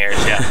 billion years.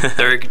 Yeah.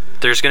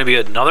 There's going to be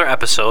another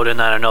episode and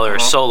then another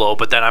solo,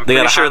 but then I'm They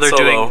pretty got a sure they're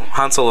doing.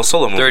 Han Solo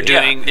solo movie. They're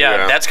doing. yeah,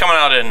 Yeah. that's coming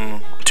out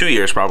in 2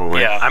 years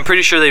probably. yeah. I'm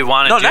pretty sure they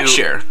want to No, do next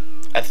year.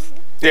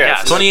 Yeah,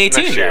 it's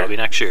 2018. next Yeah, year. it'll be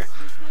next year.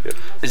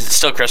 Is it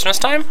still Christmas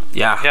time?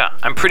 Yeah. Yeah,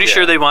 I'm pretty Yeah.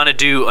 sure they want to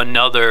do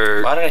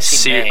another. Why did I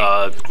see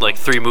May? like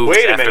 3 movies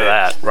Wait a after minute.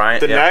 that. Right.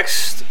 The yeah.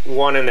 next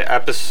one in the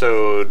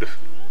episode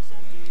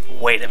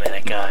Wait a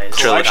minute, guys.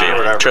 trilogy. or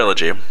whatever.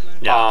 Trilogy.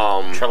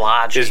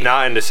 Trilogy. is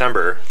not in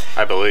December,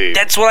 I believe.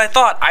 That's what I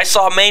thought. I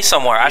saw May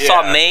somewhere. I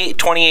saw Yeah. May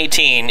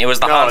 2018. It was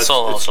the No, Han it's-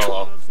 Solo it's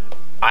solo.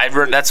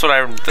 That's what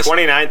I.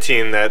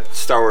 2019, that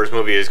Star Wars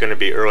movie is going to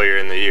be earlier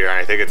in the year, and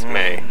I think it's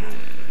May.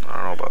 I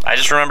don't know about that. I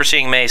just remember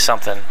seeing May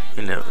something.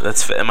 You know,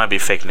 it might be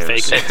fake news.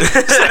 Fake news.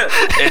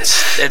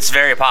 It's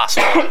very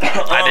possible.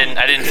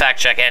 I didn't fact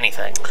check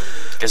anything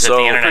because So- if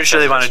the I'm internet Pretty sure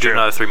says they want to it's do true.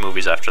 another 3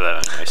 movies after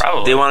that. Anyway, so.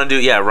 Probably. They want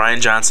to do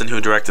Ryan Johnson,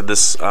 who directed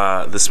this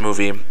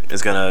movie,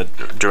 is gonna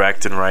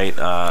direct and write,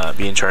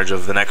 be in charge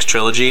of the next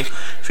trilogy,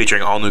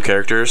 featuring all new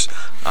characters.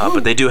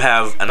 But they do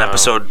have an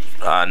episode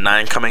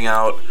 9 coming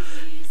out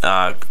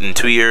in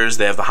 2 years.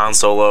 They have the Han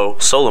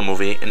Solo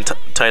movie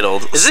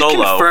titled Is it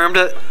Solo.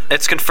 confirmed?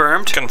 It's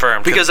confirmed.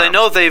 Confirmed. Because I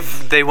know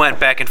they went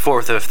back and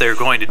forth if they're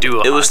going to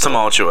do. It was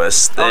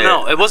tumultuous. Oh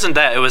no, it wasn't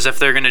that. It was if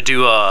they're going to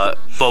do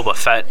Boba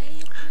Fett.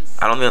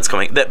 I don't think that's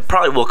coming. That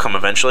probably will come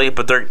eventually,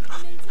 but they're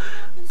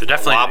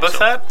Definitely. Boba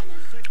Fett?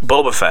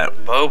 Boba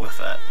Fett. Boba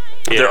Fett.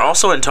 They're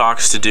also in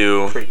talks to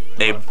do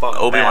a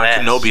Obi-Wan badass.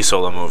 Kenobi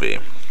solo movie.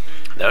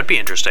 That would be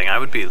interesting.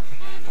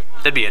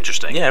 That'd be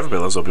interesting. Yeah,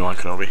 everybody loves Obi-Wan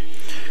Kenobi.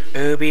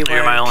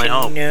 You're my only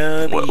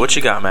hope. What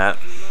you got, Matt?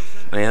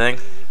 Anything?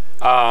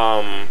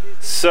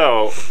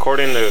 So,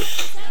 according to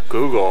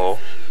Google,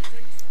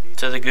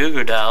 To the Goo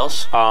Goo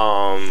Dolls.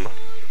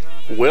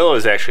 Will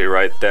is actually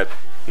right that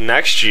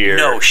next year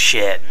No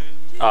shit.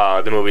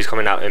 the movie's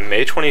coming out in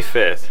May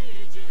 25th.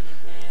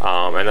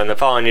 And then the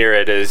following year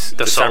it is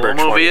The December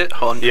solo movie. 20th.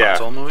 Han Yeah,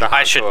 Solo movie. the Han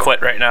I should Solo.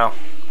 quit right now.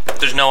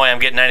 There's no way I'm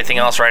getting anything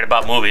else right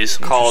about movies.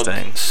 Called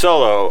Interesting.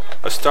 Solo,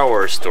 a Star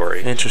Wars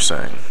story.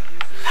 Interesting.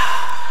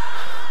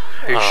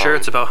 Are you sure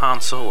it's about Han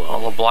Solo?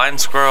 Well, a blind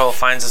squirrel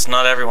finds its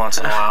nut every once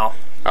in a while.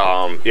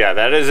 Yeah,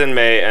 that is in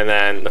May, and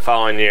then the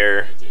following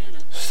year,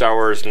 Star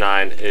Wars 9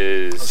 I was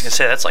is gonna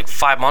say that's like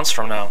 5 months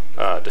from now.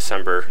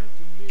 December.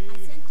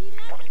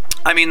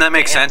 I mean, that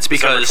makes sense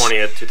because December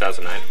 20th,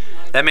 2009.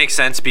 that makes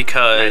sense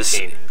because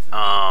 19.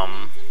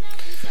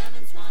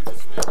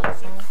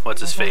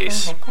 what's his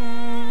face?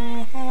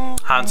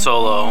 Han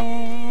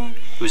Solo.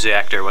 Who's the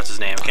actor? What's his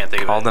name? Can't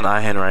think of it. Alden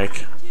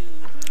Ehrenreich.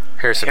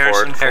 Harrison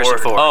Ford. Harrison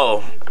Ford.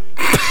 Oh,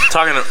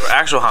 talking to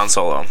actual Han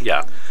Solo.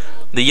 Yeah.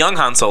 The young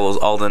Han Solo is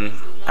Alden,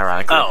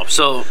 ironically. Oh,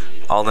 so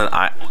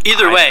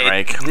either way,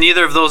 Ehrenreich.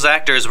 neither of those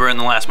actors were in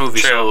the last movie,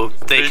 so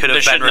they could have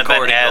been shouldn't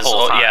recording the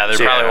whole time. Yeah,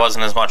 there Yeah. probably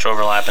wasn't as much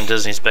overlap, and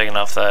Disney's big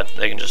enough that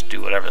they can just do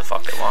whatever the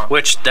fuck they want.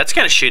 Which, that's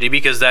kind of shitty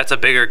because that's a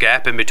bigger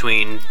gap in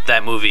between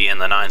that movie and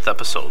the 9th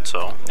episode,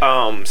 so.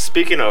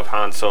 Speaking of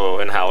Han Solo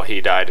and how he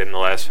died in the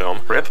last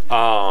film. Rip.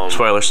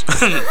 Spoilers.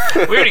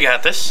 We already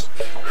got this.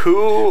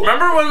 Who?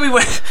 Remember when we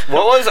went?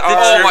 What was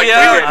our trivia?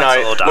 favorite Han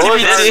night? Solo died. What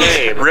was TBT.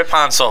 our name? Rip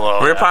Han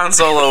Solo. Rip Han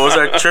Solo was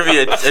our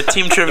trivia, a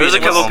team trivia. There was a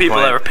at couple one people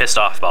point. that were pissed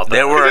off about that.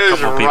 There were It a was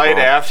couple people. right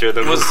after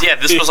the movie.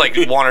 This was like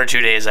 1 or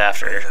 2 days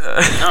after.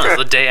 No, it was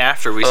the day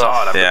after we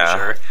saw it, I'm Yeah. pretty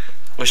sure.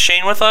 Was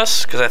Shane with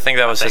us? Because I think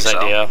that was his think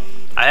so. idea.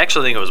 I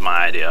actually think it was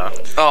my idea.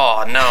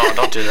 Oh, no,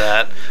 don't do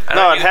that.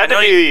 No, it had to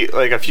be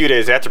like a few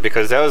days after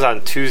because that was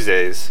on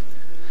Tuesdays.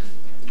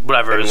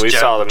 Whatever, And it we was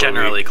saw the movie.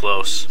 generally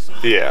close.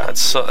 Yeah,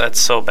 That's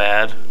so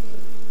bad.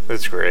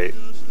 that's great.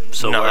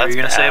 So No, what are you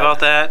going that's to say bad. about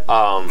that?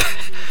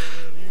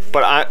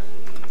 But I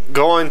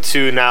going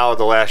to now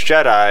The Last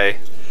Jedi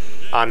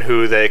on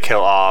who they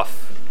kill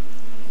off.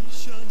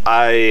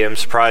 I am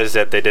surprised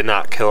that they did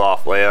not kill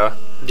off Leia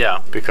Yeah.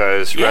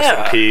 because rest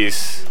Yeah. in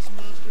peace,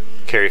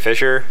 Carrie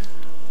Fisher.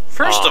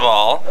 First of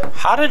all,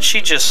 how did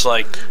she just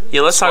like...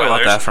 Yeah, let's talk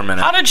about spoilers, that for a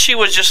minute. How did she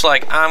was just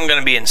like, I'm going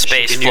to be in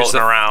space She could use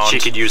floating around. She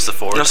could use the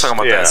Force. Let's talk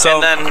about Yeah. that.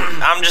 So, and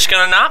then I'm just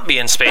going to not be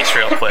in space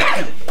real quick.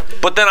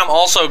 But then I'm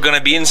also going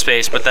to be in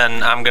space, but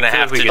then I'm going to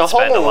have we to could The whole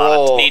spend a lot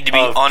of role need to be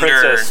of under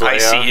Princess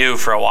Leia, ICU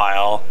for a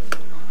while.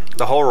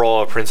 The whole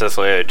role of Princess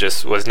Leia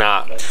just was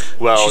not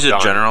well she's done.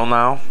 a general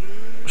now.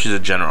 She's a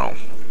general.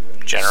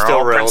 General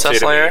Still royalty Princess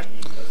to me. Leia?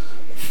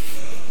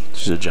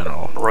 She's a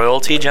general.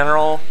 Royalty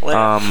General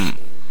Leia?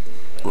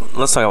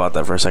 Let's talk about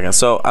that for a second.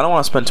 So I don't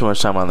want to spend too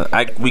much time on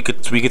that. We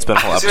could spend a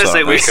whole I was going episode. to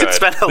say, we We could could.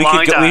 spend a we long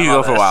could go, time we could go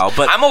on for a this. while,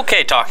 but I'm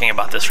okay talking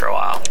about this for a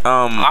while.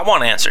 I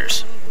want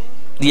answers.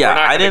 yeah, We're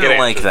not I gonna didn't get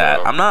like answers,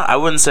 that. though. I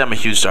wouldn't say I'm a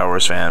huge Star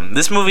Wars fan.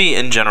 This movie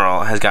in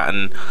general has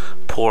gotten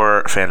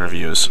poor fan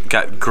reviews.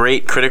 Got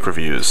great critic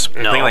reviews.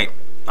 No. I think like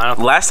I don't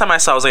last time I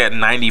saw it was like at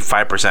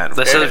 95%.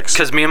 This is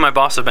because me and my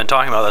boss have been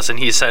talking about this, and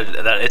he said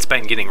that it's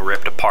been getting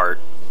ripped apart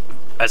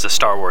as a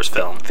Star Wars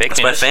film. Fake It's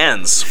news. by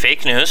fans.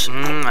 Fake news.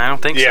 I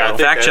don't think Yeah, I so.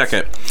 think Fact check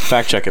it.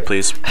 Fact check it,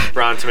 please.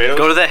 Rotten Tomatoes.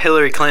 Go to that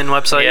Hillary Clinton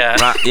website. Yeah.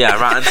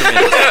 Rotten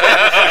Tomatoes.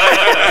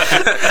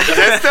 Is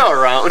that still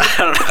around?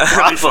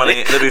 That'd be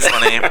funny. That'd be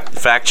funny.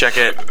 Fact check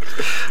it.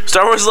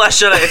 Star Wars: The Last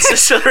Jedi. It's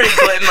just Hillary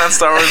Clinton on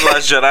Star Wars: The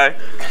Last Jedi.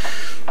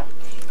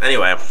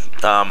 Anyway,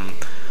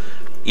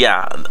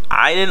 yeah,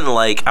 I didn't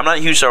like. I'm not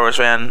a huge Star Wars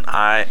fan.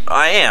 I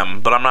am,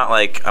 but I'm not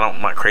like.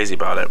 I'm not crazy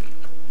about it.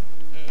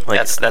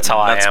 Like, That's how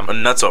I am. A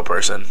nutso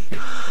person.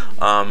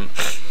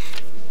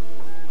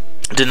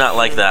 Did not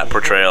like that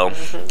portrayal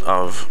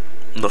of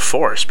the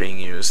Force being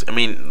used. I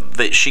mean,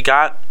 she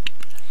got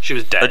She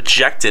was dead.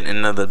 ejected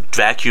into the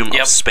vacuum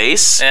Yep. of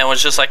space. And it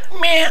was just like,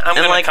 meh, I'm And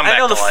going to like come I back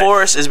know to the life.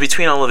 Force is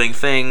between all living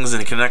things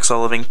and it connects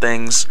all living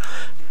things,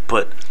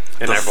 but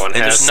And everyone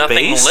in has the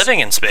Nothing space, living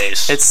in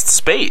space. It's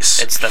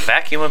space. It's the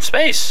vacuum of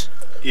space.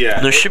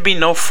 Yeah. There should be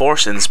no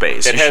Force in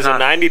space. It You has should a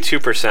not-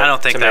 92% I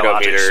don't think that tomato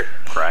logic's meter.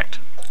 correct.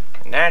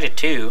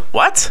 92.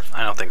 What?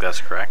 I don't think that's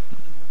correct.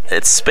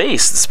 It's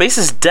space. Space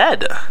is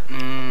dead.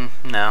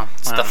 No.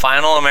 It's the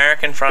final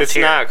American frontier. It's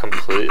not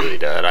completely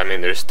dead. I mean,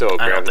 there's still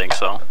I don't think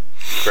so.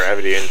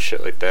 gravity and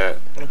shit like that.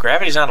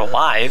 Gravity's not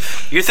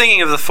alive. You're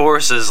thinking of the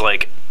Force as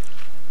like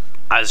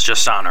as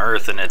just on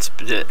Earth, and it's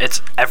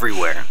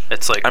everywhere.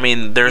 It's like I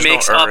mean, there's no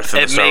makes Earth up, in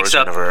the it Star makes Wars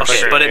up, universe.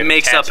 okay, but it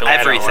makes up Tatooine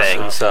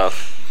everything. And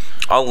stuff.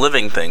 All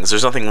living things.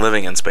 There's nothing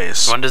living in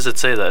space. When does it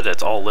say that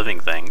it's all living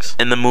things?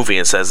 In the movie,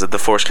 it says that the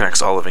Force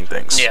connects all living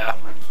things. Yeah.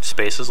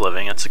 Space is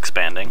living. It's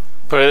expanding.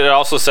 But it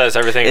also says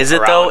everything. Is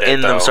it around though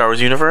in the though. Star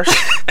Wars universe?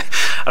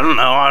 I don't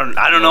know.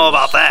 I don't know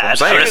about that. I'm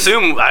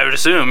saying. I would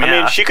assume. I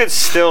Yeah. mean, she could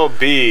still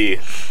be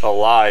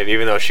alive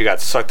even though she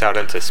got sucked out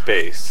into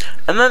space,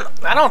 And then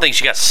I don't think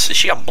she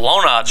got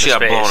blown out into She got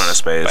space. blown into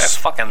space. By a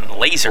fucking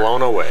laser.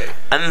 blown away.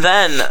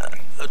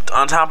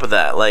 on top of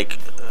that, like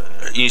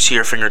you see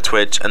her finger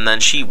twitch, and then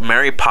she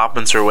Mary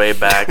Poppins her way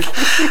back.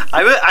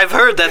 I've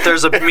heard that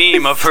there's a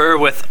meme of her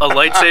with a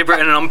lightsaber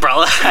and an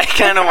umbrella. I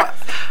kind of want.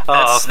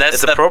 That's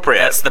it's the, appropriate.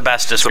 That's the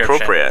best description.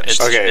 appropriate.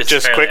 Okay,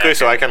 just fairly quickly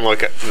so I can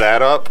look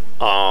that up.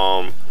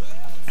 On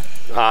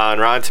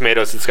Rotten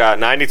Tomatoes, it's got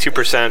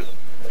 92%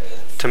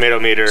 tomato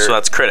meter. So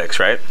that's critics,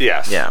 right?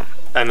 yes. Yeah.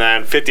 And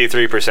then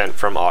 53%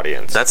 from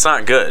audience. That's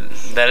not good.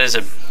 That is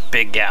a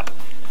big gap.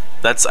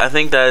 I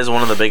think that is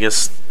one of the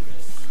biggest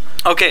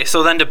Okay,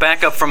 so then to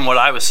back up from what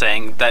I was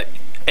saying, that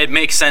it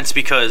makes sense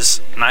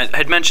because, and I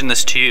had mentioned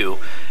this to you,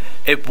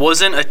 it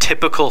wasn't a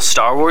typical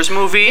Star Wars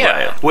movie,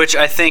 Yeah. which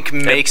I think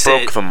makes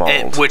broke the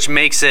mold. which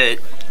makes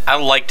it I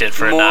liked it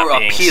for it more not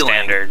being appealing.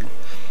 standard.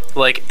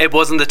 like it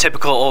wasn't the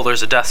typical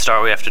there's a Death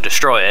Star, we have to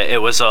destroy it.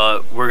 It was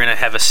we're gonna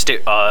have a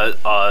storyline,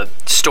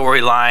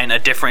 a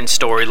different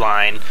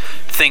storyline.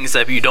 Things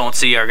that you don't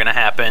see are gonna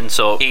happen.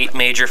 So 8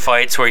 major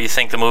fights where you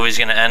think the movie's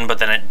going to end, but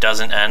then it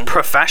doesn't end.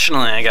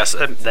 professionally, I guess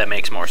that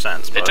makes more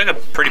sense. They But, took a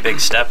pretty big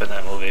step in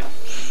that movie.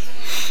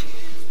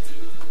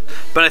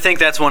 but I think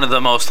that's one of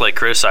the most like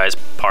criticized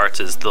parts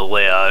is the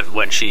Leia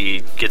when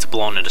she gets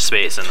blown into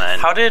space and then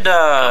How did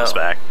comes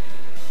back.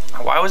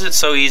 why was it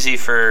so easy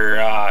for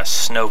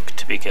Snoke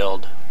to be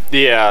killed?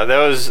 Yeah,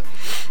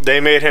 they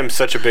made him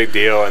such a big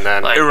deal, and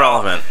then Like,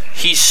 Irrelevant.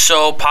 He's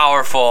so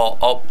powerful.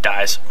 Oh,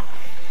 dies.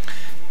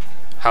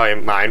 how he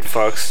mind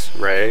fucks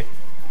Rey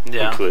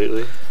Yeah.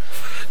 completely.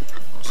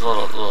 It's a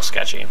little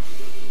sketchy.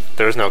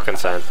 There was no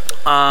consent.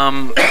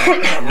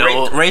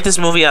 No Rate this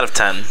movie out of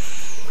 10.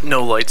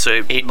 no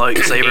lightsaber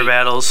Eight.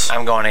 battles.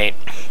 I'm going 8.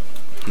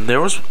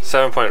 There was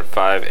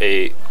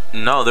 7.58.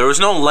 there was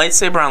no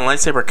lightsaber on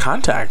lightsaber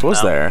contact,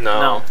 was there?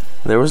 No.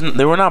 There was.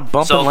 They were not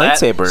bumping So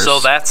lightsabers. so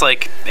that's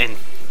like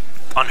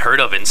unheard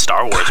of in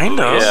Star Wars Kind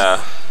of. movies.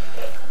 Yeah.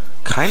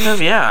 Kind of,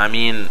 yeah. I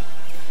mean,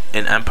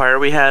 in Empire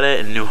we had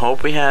it. In New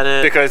Hope we had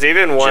it. Because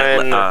even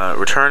when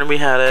Return we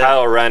had it.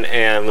 Kylo Ren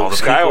and All Luke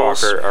the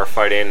Skywalker are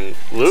fighting,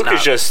 Luke not-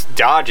 is just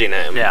dodging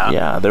him. Yeah.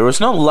 Yeah, there was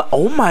no.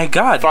 Oh my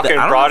God! Fucking I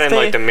don't brought know in if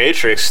like the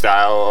Matrix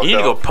style. Of You need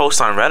to go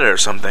post on Reddit or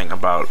something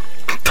about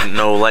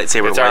no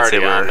lightsaber. It's already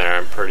lightsaber. on there,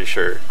 I'm pretty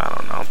sure. I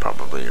don't know.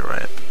 Probably you're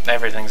right.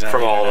 Everything's on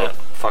From the all the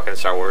internet. fucking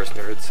Star Wars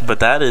nerds. But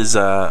that is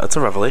that's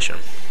a revelation.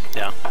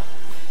 Yeah.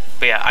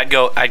 But yeah, I'd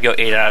go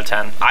 8 out of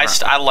 10.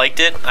 I liked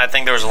it. I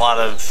think there was a lot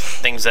of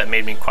things that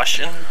made me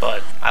question,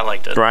 but I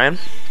liked it. Ryan.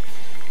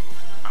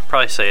 I'd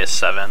probably say a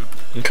 7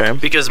 Okay.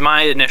 because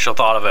my initial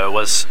thought of it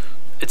was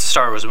it's a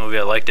Star Wars movie.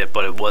 I liked it,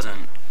 but it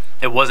wasn't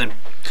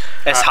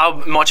as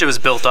how much it was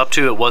built up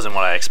to. It wasn't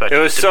what I expected.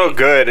 It was to so be.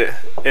 good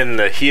in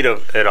the heat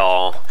of it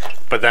all,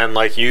 but then,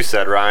 like you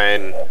said,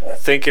 Ryan,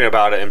 thinking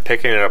about it and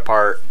picking it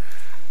apart,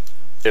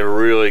 it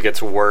really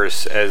gets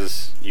worse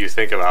as you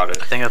think about it.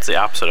 I think that's the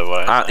opposite of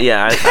what I.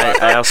 Yeah,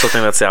 I also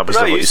think that's the opposite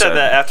No, of what you said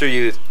that after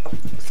you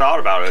thought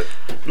about it.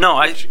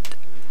 No,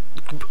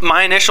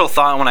 my initial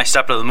thought when I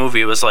stepped into the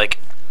movie was like,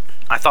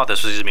 I thought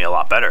this was going to be a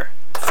lot better.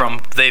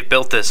 From they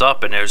built this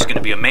up and it was going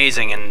to be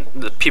amazing, and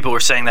the people were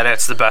saying that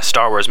it's the best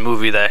Star Wars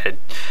movie that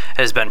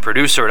has been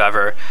produced or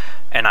whatever,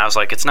 and I was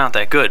like, it's not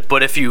that good.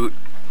 But if you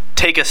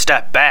take a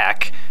step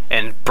back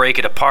and break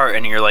it apart,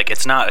 and you're like,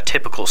 it's not a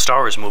typical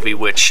Star Wars movie,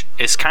 which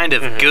is kind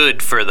of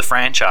good for the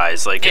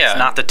franchise. Like, Yeah, it's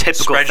not the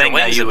typical spread your thing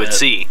that wings you a would bit.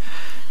 see.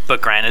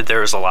 But granted,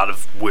 there was a lot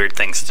of weird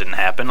things that didn't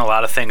happen, a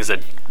lot of things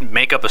that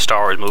make up a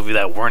Star Wars movie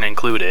that weren't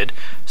included.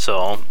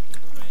 So,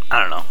 I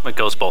don't know. It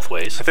goes both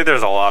ways. I think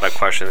there's a lot of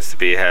questions to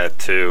be had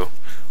too,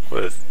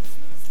 with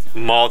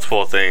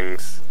multiple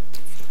things,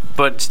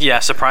 But yeah,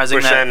 surprising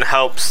which that then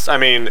helps. I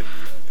mean,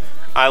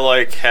 I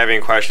like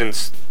having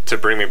questions to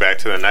bring me back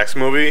to the next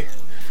movie,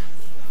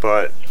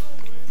 but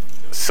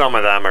some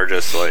of them are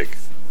just like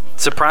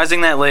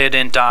Leia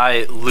didn't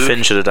die.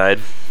 Finn should have died.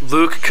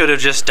 Luke could have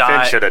just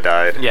died. Finn should have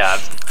died. Yeah,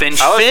 Finn.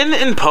 Finn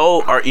and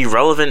Poe are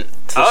irrelevant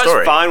to the I was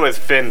story. fine with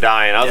Finn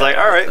dying. I was like,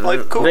 all right,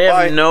 like cool, They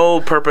bye. have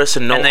no purpose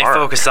and no and they arc.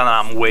 focused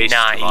on them way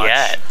Not too much.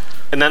 yet.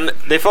 And then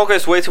they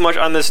focus way too much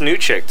on this new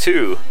chick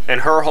too,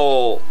 and her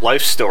whole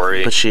life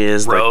story. But she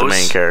is like the Rose?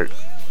 main character.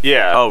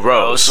 Yeah. Oh,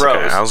 Rose. Rose.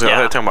 Okay, I was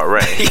Yeah. talking about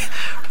Ray.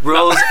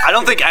 Rose. I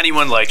don't think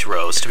anyone liked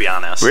Rose, to be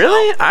honest.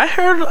 Really? I've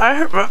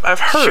heard.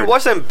 She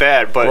wasn't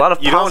bad, but A lot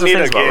of you don't positive need to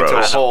things get about into a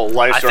Rose. whole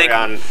life I story think-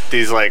 on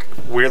these like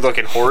weird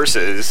looking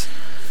horses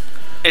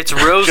It's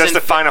Rose just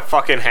and to find a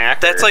fucking hacker.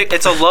 that's like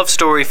it's a love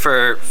story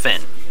for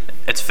Finn.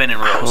 It's Finn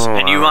and Rose, Oh,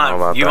 and you I don't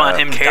know want about that.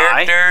 him to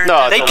die. Character.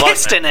 no, it's They a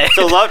kissed love, in it. It's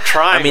a love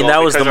triangle. I mean,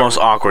 that was the because most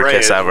of awkward Rey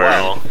kiss as ever.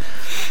 well.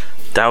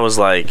 That was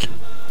like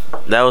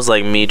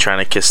me trying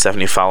to kiss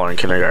Stephanie Fowler in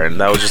kindergarten.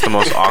 That was just the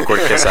most awkward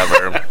kiss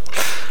ever. I'm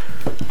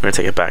gonna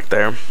take it back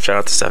there. Shout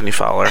out to Stephanie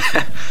Fowler.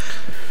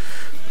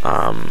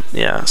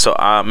 Yeah. So,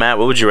 Matt,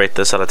 what would you rate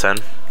this out of 10?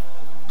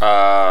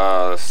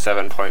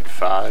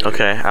 7.5.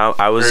 Okay,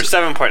 I Or was.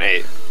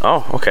 7.8.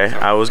 Oh, okay.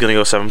 I was gonna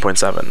go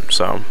 7.7.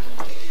 So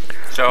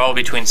So all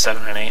between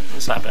 7 and 8.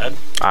 It's not bad.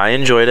 I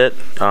enjoyed it,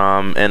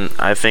 and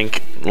I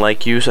think,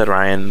 like you said,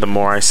 Ryan, the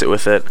more I sit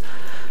with it,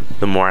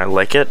 the more I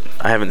like it.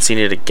 I haven't seen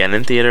it again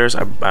in theaters.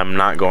 I'm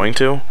not going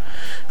to.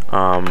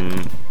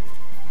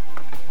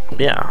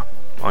 Yeah,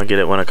 I'll get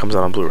it when it comes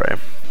out on Blu-ray.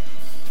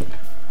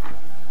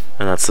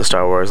 And that's the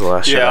Star Wars The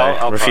Last Yeah, Jedi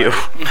I'll review.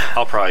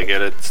 I'll probably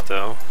get it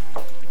still.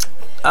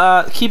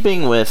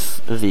 Keeping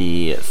with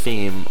the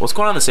theme, what's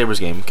going on in the Sabres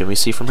game? Can we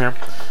see from here?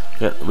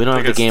 Yeah, we don't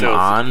have the game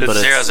on, but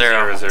it's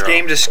 0-0.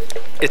 Game just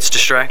it's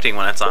distracting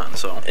when it's on.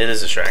 So it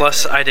is distracting.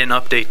 plus I didn't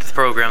update the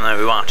program that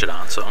we watch it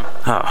on. So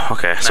Oh,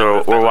 okay. So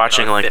would've we're been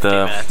watching another like 50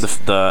 minutes.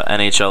 the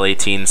NHL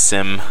 18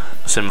 sim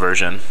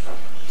version.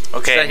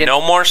 Okay, Second-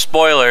 no more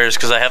spoilers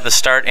because I have the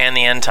start and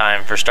the end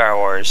time for Star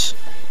Wars.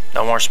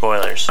 No more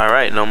spoilers. All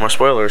right, no more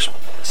spoilers.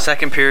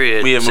 Second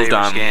period. We have moved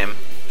Sabres on. Game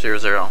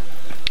 0-0.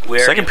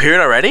 Second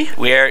period already?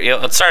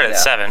 It started at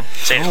 7.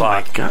 It's 8 Oh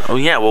o'clock. my god! Oh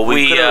yeah. Well,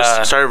 we could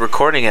have started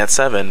recording at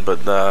 7,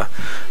 but the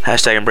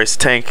hashtag Embrace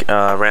the Tank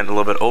ran a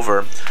little bit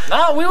over.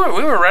 No, we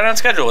were right on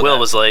schedule with Will that.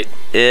 was late.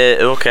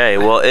 Okay.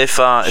 Well, if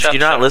you're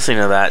not up. listening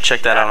to that,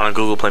 check that out on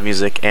Google Play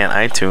Music and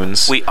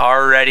iTunes. We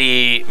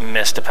already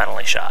missed a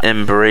penalty shot.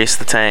 Embrace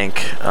the Tank.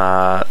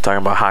 Talking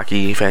about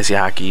hockey, fantasy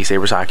hockey,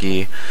 Sabres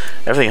hockey,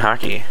 everything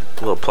hockey.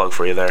 A little plug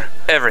for you there.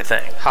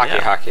 Everything.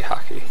 Hockey.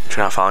 If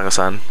you're not following us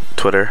on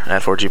Twitter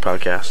at 4G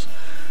Podcast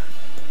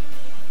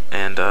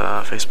and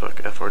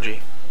Facebook at 4G,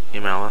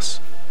 email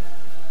us,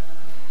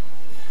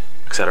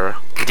 etc.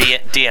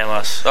 DM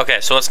us. Okay,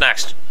 so what's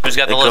next? Who's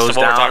got the It list goes of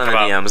what we're down talking in the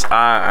about? DMs.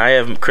 I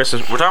have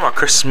Christmas. We're talking about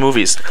Christmas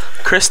movies.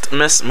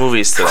 Christmas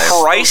movies today.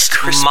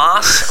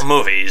 Christmas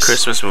movies.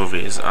 Christmas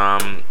movies.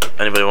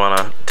 Anybody want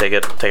to take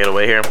it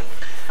away here?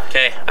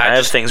 Okay, I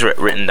have things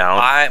written down.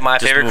 my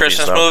Just favorite movies,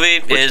 Christmas though.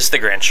 movie is The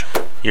Grinch.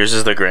 Yours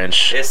is The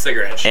Grinch. It's The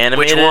Grinch.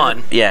 Animated? Which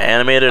one? Yeah,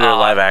 animated or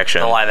live action?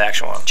 The live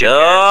action one. Jim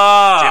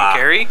Ah!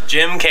 Carrey?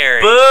 Jim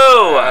Carrey.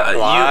 Boo!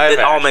 Live It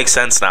all action. makes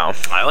sense now.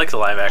 I like the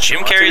live action.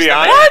 Jim one. Carrey's To be the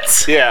honest,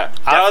 best. Yeah,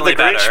 out of the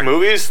Definitely Grinch better.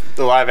 movies,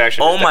 the live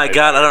action. Oh is my definitely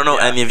god, I don't know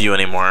better. any of you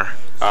anymore.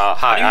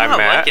 Hi, Do you I'm not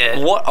Matt. like it?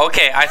 What?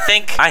 Okay, I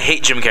think. I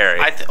hate Jim Carrey.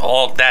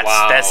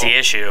 That's the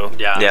issue.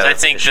 Yeah. Yeah, I that's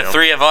think the the issue.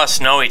 three of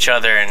us know each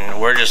other, and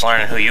we're just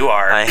learning who you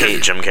are. I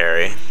hate Jim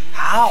Carrey.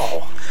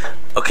 How?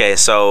 Okay,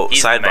 so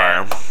He's the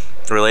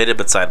sidebar. Related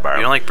but sidebar.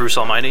 You don't like Bruce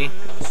Almighty?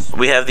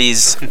 We have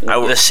these.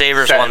 The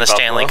Sabres Fat won the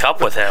Stanley Buffalo.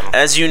 Cup with him.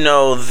 As you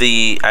know,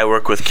 I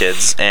work with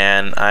kids,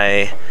 and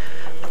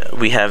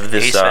we have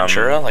this Ace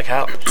Ventura? Like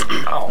how?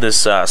 How? this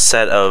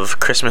set of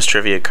Christmas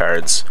trivia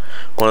cards.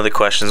 One of the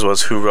questions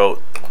was who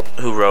wrote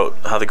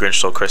How the Grinch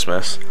Stole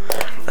Christmas.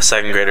 A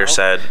second grader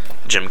said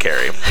Jim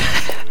Carrey.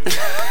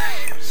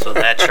 So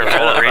that's your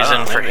whole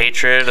reason for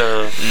hatred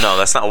of. No,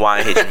 that's not why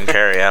I hate Jim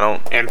Carrey. I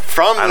don't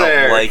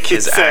there, like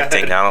his he said-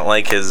 acting. I don't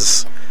like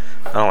his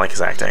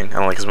acting. I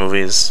don't like his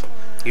movies.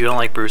 You don't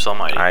like Bruce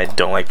Almighty? I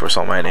don't like Bruce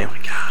Almighty.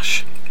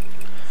 Gosh.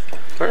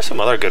 What are some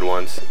other good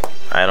ones?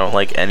 I don't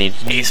like any.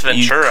 Ace You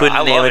Ventura. couldn't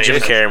I name love a Jim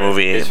Ace Carrey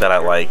movie Ace that I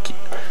like,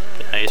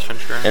 Ace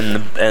Ventura?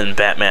 and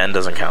Batman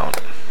doesn't count.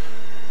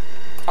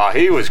 Oh,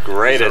 he was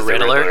great The as the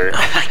Riddler? Riddler.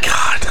 Oh my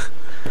god.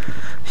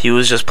 He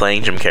was just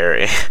playing Jim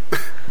Carrey.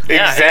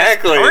 Yeah,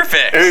 Exactly. it's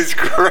perfect. It was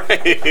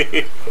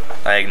great.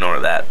 I ignore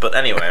that. But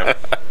anyway,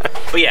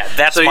 But yeah,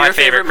 that's So my your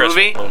favorite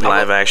Christmas movie?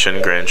 live action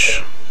Grinch.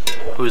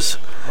 Who's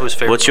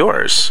favorite? What's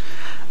yours?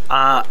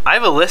 I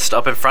have a list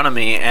up in front of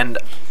me, and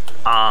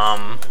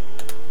I'm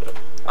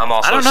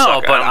also I don't know,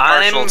 sucker. but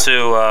I'm partial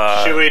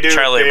Should we to do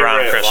Charlie Brown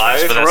favorite Christmas.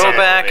 live? But that's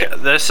throwback.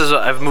 movie. This is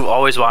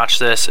always watched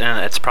this,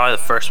 and it's probably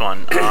the first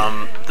one.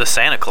 The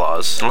Santa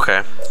Claus.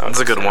 Okay, that's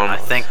a good I one.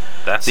 think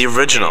that's The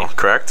original,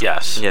 correct?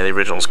 Yes. Yeah, the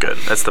original's good.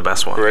 That's the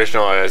best one.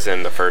 Original is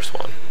in the first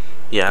one.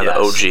 Yeah, Yes.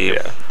 the OG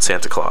Yeah.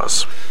 Santa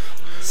Claus.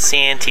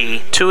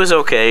 Santee. 2 is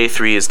okay.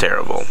 3 is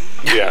terrible.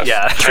 Yes.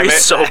 Yeah. 3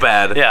 is so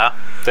bad. Yeah.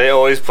 They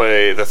always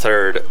play the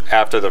third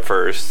after the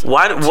first.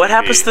 Why? on What TV.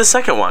 happens to the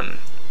second one?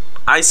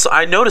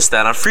 I noticed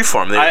that on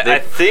Freeform. I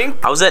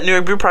think I was at New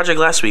York Beer Project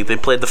last week. They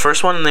played the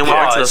first one and they went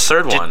back to the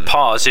third one.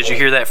 Pause. Did you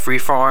hear that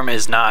Freeform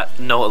is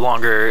no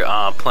longer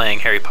playing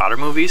Harry Potter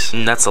movies?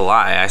 And that's a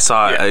lie. I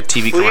saw a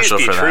TV please commercial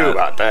be for true that.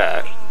 about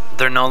that.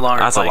 They're no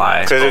longer That's a playing lie.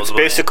 that, Because it's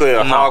supposedly. basically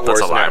a No, that's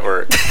a Hogwarts lie.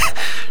 network.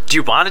 Do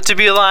you want it to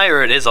be a lie,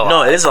 or it is a lie?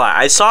 No, it is a lie.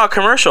 I saw a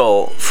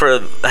commercial for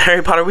the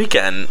Harry Potter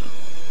weekend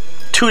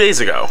 2 days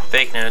ago.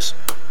 Fake news.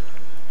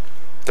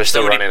 They're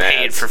still Somebody running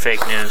paid ads. for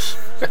fake news.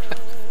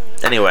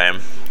 Anyway,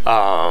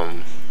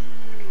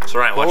 So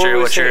Ryan, What what's were we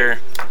your saying?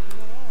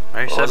 I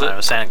already said was that. it? It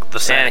was the Santa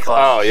Santa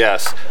Claus? Oh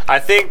yes, I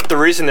think the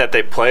reason that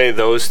they play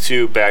those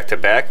two back to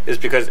back is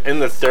because in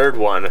the third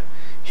one,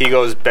 he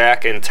goes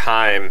back in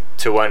time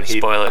to when he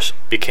Spoilers.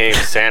 became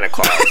Santa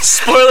Claus.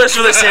 spoilers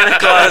for the Santa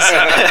Claus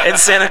and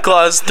Santa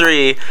Claus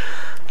 3.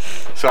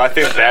 So I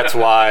think that's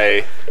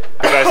why,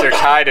 because they're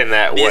tied in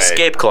that The way.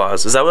 escape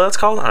clause. Is that what that's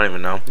called? I don't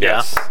even know.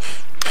 Yes.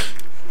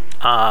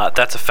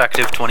 That's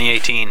effective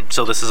 2018.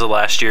 So this is the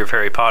last year of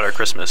Harry Potter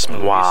Christmas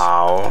movies.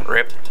 Wow.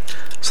 Rip.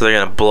 So they're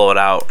going to blow it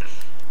out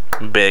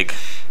big.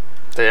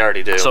 They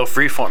already do. So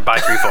Freeform, by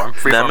Freeform.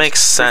 That Freeform's- makes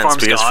sense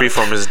Freeform's because gone.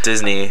 Freeform is a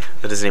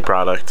Disney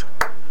product.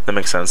 That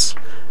makes sense.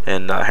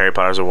 And Harry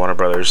Potter's a Warner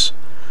Brothers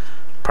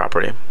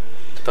property.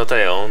 Don't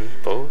they own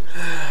both?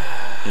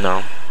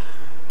 No.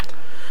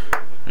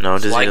 No,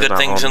 Disney Why does good not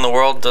things own in the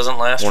world doesn't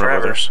last Warner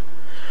forever. Brothers.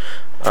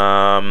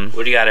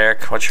 What do you got,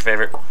 Eric? What's your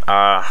favorite?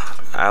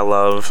 I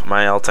love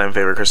my all-time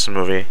favorite Christmas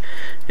movie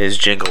is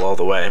Jingle All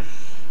the Way.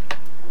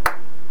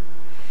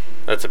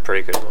 That's a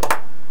pretty good one.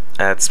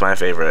 That's my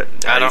favorite.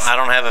 I don't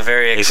have a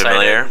very you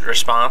familiar? excited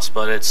response,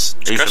 but it's Are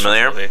you Christmas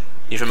familiar? movie.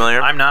 You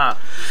familiar? I'm not.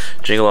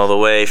 Jingle All the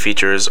Way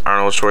features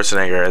Arnold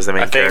Schwarzenegger as the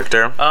main I think-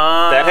 character.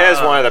 That has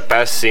one of the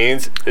best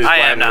scenes. Is I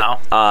when am now.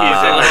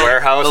 He's in the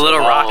warehouse. The little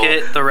with all-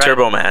 rocket, the red.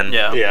 Turbo Man.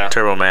 Yeah. Yeah.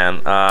 Turbo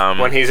Man.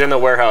 When he's in the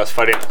warehouse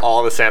fighting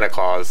all the Santa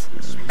Claus.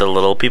 The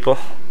little people.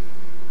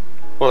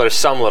 Well, there's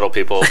some little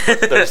people,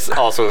 but there's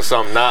also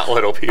some not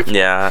little people.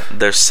 Yeah,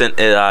 there's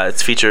it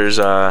features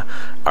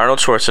Arnold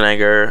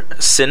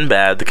Schwarzenegger,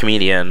 Sinbad the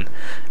comedian,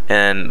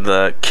 and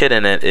the kid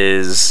in it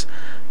is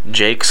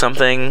Jake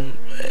something,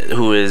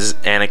 who is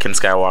Anakin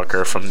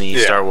Skywalker from the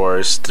Yeah. Star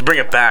Wars. To bring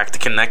it back, to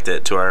connect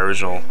it to our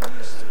original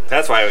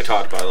That's why we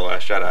talked about The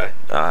Last Jedi.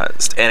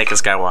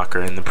 Anakin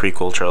Skywalker in the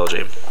prequel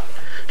trilogy.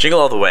 Jingle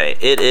All the Way.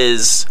 It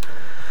is.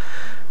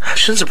 It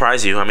shouldn't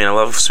surprise you. I mean, I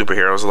love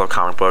superheroes. I love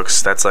comic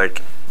books. That's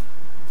like.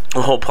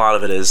 The whole plot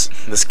of it is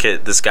this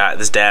dad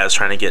is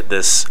trying to get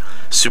this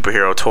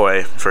superhero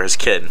toy for his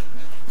kid,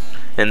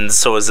 and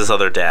so is this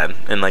other dad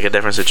in like a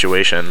different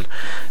situation,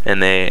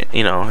 and they,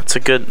 it's a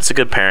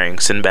good pairing,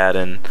 Sinbad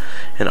and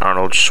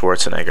Arnold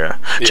Schwarzenegger.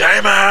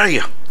 Yeah.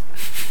 Jamie,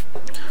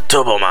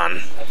 Turbo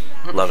Man,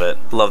 love it,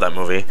 love that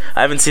movie.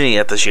 I haven't seen it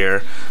yet this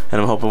year, and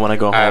I'm hoping when I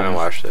go home. I haven't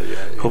watched it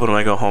yet. Hoping when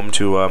I go home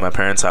to my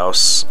parents'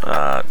 house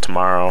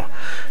tomorrow,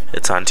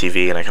 it's on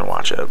TV and I can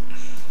watch it.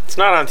 It's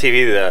not on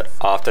TV that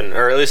often,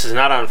 or at least it's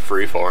not on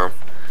Freeform.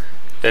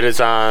 It is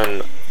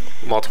on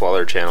multiple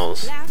other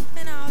channels,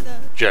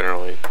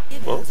 generally.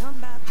 Well,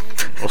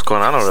 What's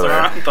going on over The there?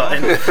 wrong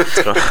button.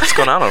 What's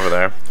going on over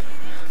there?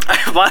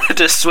 I wanted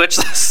to switch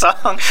the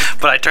song,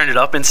 but I turned it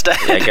up instead.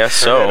 I guess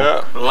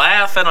so.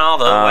 Laughing all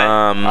the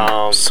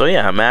way. So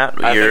yeah,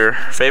 Matt, I your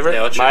favorite?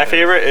 Yeah, what's your my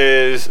favorite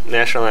is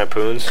National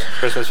Lampoon's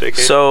Christmas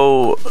Vacation.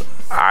 So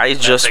I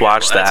That's just a good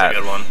watched one. that That's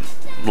a good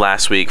one.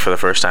 last week for the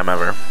first time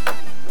ever.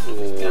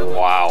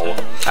 Wow.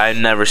 I've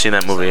never seen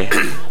that movie,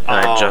 and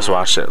I just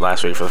watched it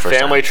last week for the first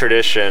Family time.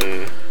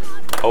 tradition,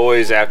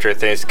 always after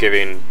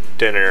Thanksgiving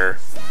dinner,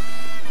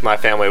 my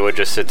family would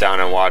just sit down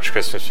and watch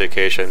Christmas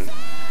Vacation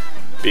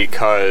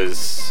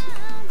because,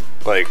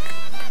 like,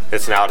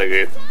 it's now to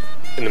get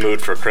in the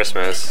mood for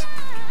Christmas.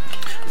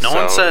 No So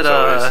one said it's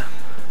always-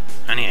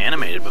 any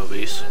animated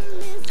movies.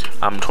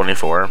 I'm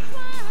 24.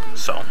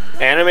 So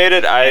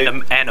Animated,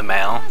 and a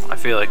male. I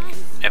feel like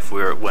if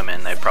we were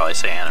women, they'd probably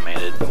say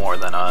animated more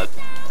than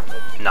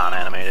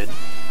non-animated.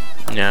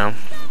 Yeah.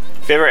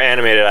 favorite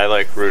animated, I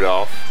like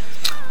Rudolph.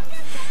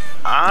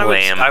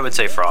 Lame. I would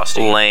say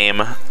Frosty.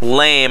 Lame.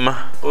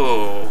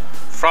 Ooh,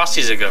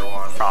 Frosty's a good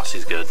one.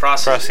 Frosty's good.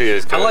 Frosty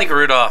is good. I like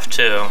Rudolph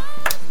too.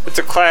 It's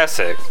a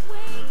classic.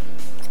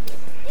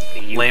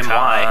 Lame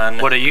why?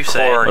 What do you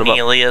say?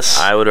 Cornelius.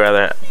 I would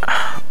rather.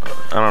 I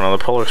don't know.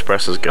 The Polar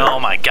Express is good. Oh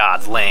my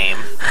God, lame.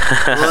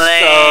 So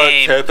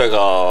Lame.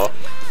 typical.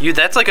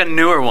 That's like a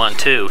newer one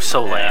too.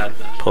 So lame.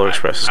 Polar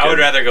Express is good. I would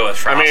rather go with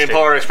I Frosty. mean,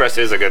 Polar Express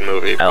is a good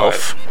movie.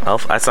 Elf.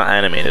 Elf. That's not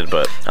animated,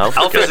 but Elf.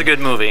 Elf is a good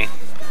movie.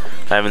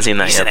 I haven't seen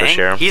that yet this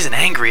year. He's an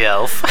angry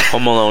elf.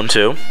 Home Alone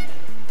 2.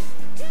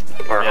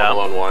 Or Yeah. Home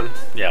Alone 1.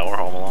 Yeah, we're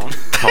Home Alone.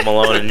 Home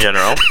Alone in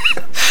general.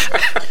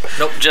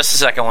 Nope, just the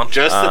second one.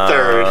 Just the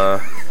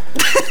third.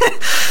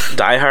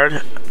 Die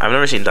Hard. I've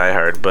never seen Die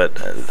Hard,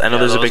 but I know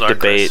there's a big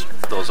debate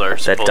Those are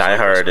that Die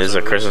Hard is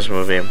a Christmas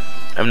movie.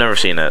 I've never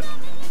seen it,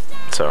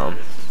 so.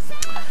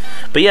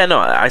 But yeah, no,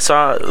 I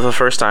saw it the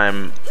first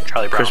time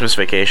Charlie Brown. Christmas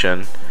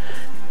Vacation,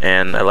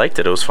 and I liked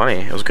it. It was funny.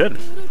 It was good.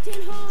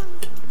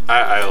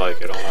 I like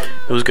it a lot.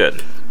 It was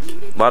good.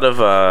 A lot of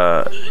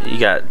you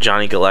got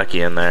Johnny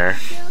Galecki in there,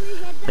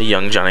 a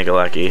young Johnny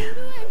Galecki,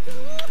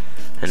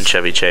 and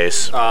Chevy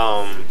Chase.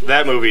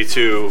 That movie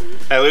too,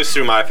 at least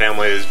through my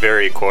family, is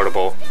very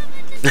quotable.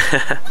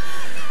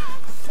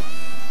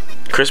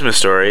 Christmas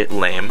Story,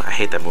 lame. I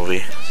hate that movie.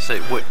 Say,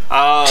 what,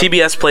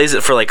 TBS plays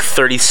it for like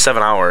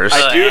 37 hours,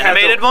 I the do have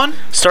animated to- one?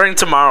 starting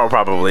tomorrow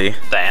probably.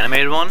 The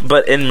animated one?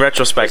 But in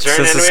retrospect, Is there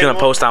an since it's gonna animated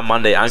one? post on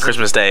Monday on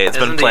Christmas Day, it's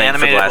Isn't been the playing for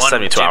the animated last one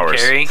 72 Jim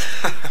hours.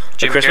 Carrey?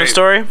 Jim Christmas Carrey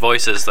Story?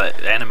 voices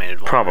that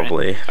animated one.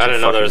 Probably. right? I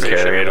didn't know there was an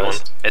Fucking animated Carrey. one.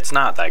 It's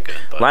not that good.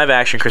 But Live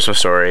action Christmas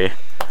Story,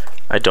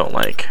 I don't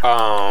like.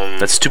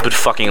 That stupid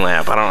fucking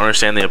lamp. I don't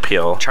understand the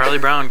appeal. Charlie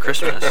Brown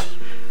Christmas.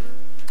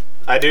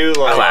 I do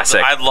like.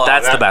 Classic. I love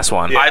That's that. the best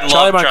one. Yeah. I love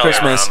Charlie Brown Charlie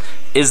Christmas Brown.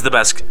 is the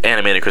best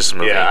animated Christmas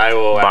movie. Yeah, I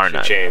will Bar actually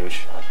none. change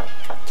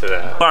to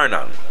that. Bar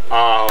none.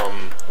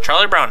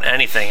 Charlie Brown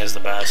anything is the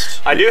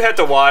best. I do have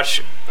to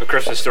watch A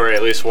Christmas Story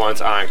at least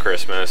once on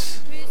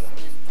Christmas.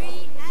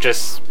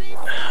 Just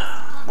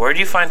Where do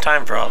you find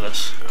time for all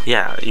this?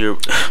 Yeah, you're.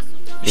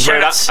 Sure,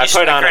 I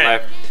put it on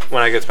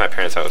when I get to my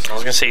parents' house. I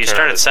was gonna say you Turn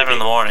start on at the 7 in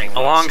TV. the morning.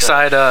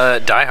 Alongside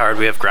Die Hard,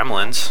 we have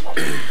Gremlins.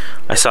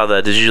 I saw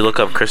that. Did you look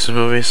up Christmas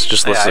movies?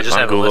 Just Yeah, list I it just on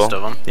have a Google. list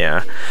of 'em.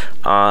 Yeah.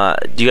 Are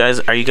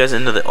you guys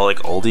into the like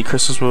oldie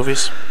Christmas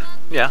movies?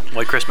 Yeah,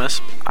 White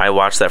Christmas. I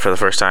watched that for the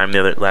first time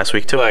last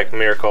week too. Like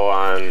Miracle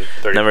on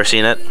 34th Never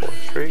seen it.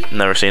 Street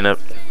Never seen it.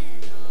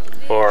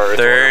 or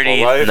It's a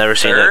Wonderful Life. Never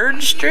seen it.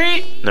 3rd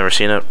Street? Never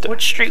seen it.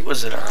 Which street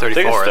was it on? I think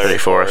it's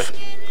 34th. 34th.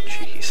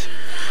 Jeez.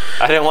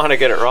 I didn't want to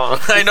get it wrong.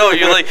 I know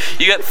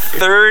you got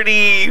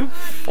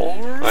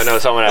 34. I know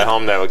someone at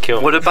home that would kill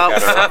me. What about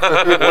if I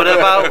got it wrong. what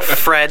about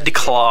Fred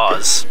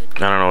Claus? I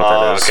don't know what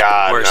that Oh is.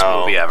 God, Worst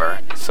no. movie ever.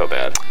 So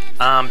bad.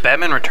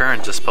 Batman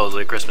Returns is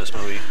supposedly a Christmas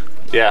movie.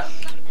 Yeah.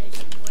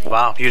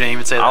 Wow, you didn't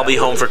even say that. I'll Be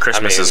Home for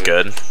Christmas is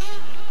good.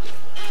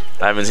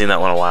 I haven't seen that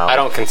one in a while. I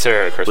don't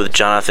consider it Christmas. With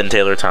Jonathan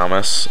Taylor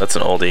Thomas. That's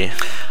an oldie.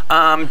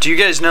 Do you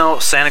guys know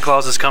Santa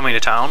Claus is coming to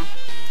town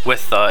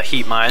with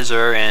Heat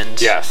Miser and?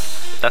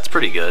 Yes. That's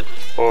pretty good.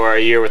 Or A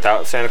Year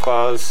Without Santa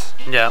Claus.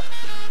 Yeah.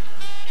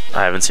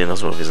 I haven't seen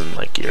those movies in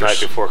like years. Night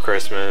Before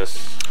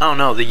Christmas. Oh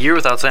no, The Year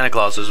Without Santa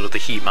Claus is with the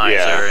Heat Miser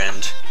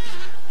and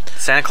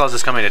Santa Claus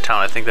is coming to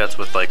town. I think that's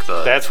with like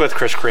the. That's with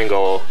Kris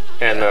Kringle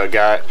and the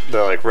guy,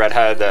 the like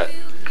redhead that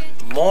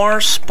More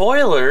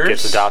spoilers.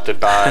 gets adopted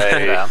by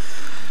Yeah.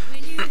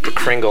 the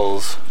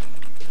Kringles.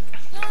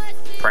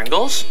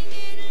 Pringles?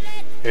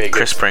 And he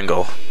Chris gets-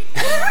 Pringle.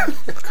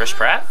 Chris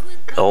Pratt?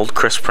 Old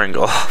Chris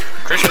Pringle.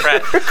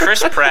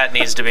 Chris Pratt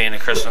needs to be in a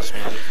Christmas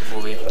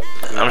movie.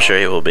 I'm sure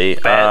he will be.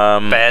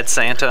 Bad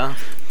Santa.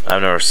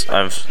 I've never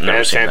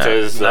Bad seen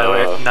Santa's.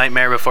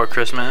 Nightmare Before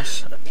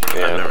Christmas. that.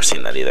 Yeah. I've never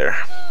seen that either.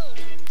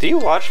 Do you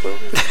watch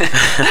movies?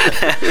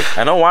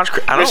 I don't watch.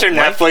 I Mr. don't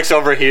like. Netflix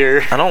over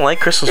here. I don't like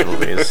Christmas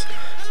movies.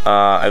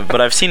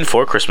 But I've seen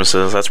Four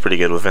Christmases. That's pretty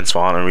good with Vince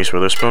Vaughn and Reese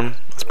Witherspoon.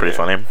 That's pretty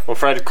funny. Well,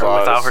 Fred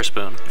Claus. Without her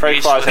spoon. Fred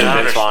Reese Claus and without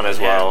Vince her Vaughn as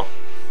spoon, well.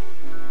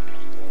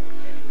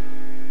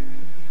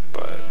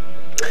 But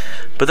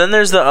But then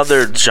there's the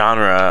other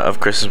genre of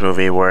Christmas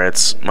movie where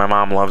it's my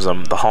mom loves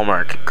them, the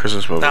Hallmark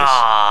Christmas movies.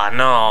 Ah,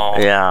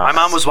 no. Yeah. My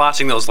mom was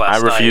watching those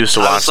last night. I refuse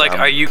to I watch was like, them.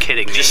 are you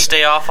kidding me? Just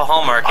stay off of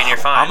Hallmark and you're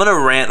fine. I'm gonna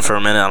rant for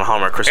a minute on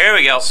Hallmark Christmas. Here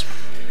we go.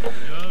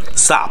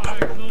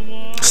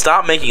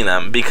 Stop making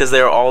them because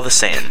they're all the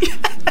same.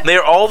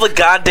 They're all the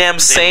goddamn They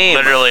same.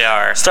 literally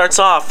are. Starts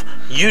off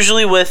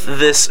usually with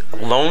this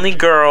lonely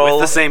girl.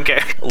 With the same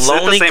character.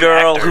 Lonely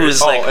girl who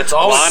is like it's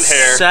always blonde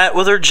hair. set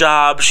with her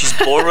job. She's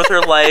bored with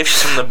her life.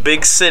 She's from the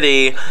big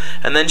city,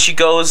 and then she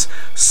goes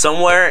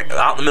somewhere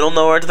out in the middle of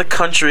nowhere to the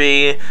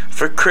country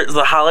for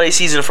the holiday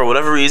season for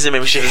whatever reason.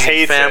 Maybe she has a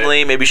hates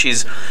family. it. Maybe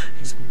she's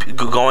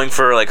going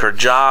for like her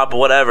job,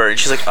 whatever. And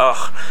she's like,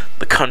 ugh,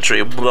 the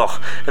country.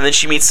 Ugh. And then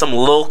she meets some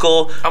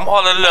local I'm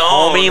all alone.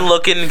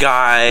 homey-looking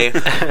guy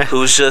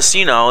who's just,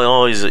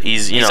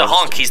 he's He's a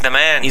hunk. He's the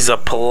man. He's a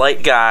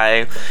polite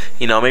guy.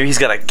 Maybe he's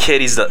got a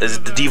kid. He's the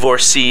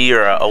divorcee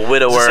or a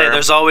widower. Say,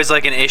 there's always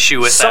like an issue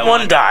with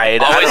Someone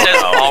died. I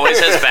don't know. always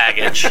has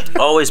baggage.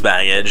 Always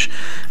baggage.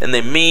 And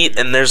they meet,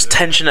 and there's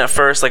tension at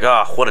first, like,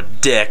 oh, what a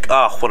dick.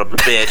 Oh, what a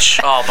bitch.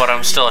 Oh, but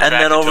I'm still And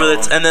attracted then over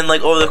to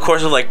him. over the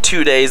course of like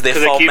 2 days, they So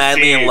they fall keep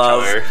madly seeing in each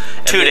love. other.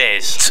 And 2 they-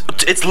 days.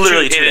 It's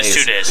literally It 2 is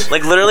days. 2 days.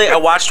 Like literally, I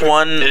watched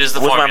one It is the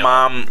with my formula.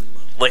 mom,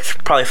 like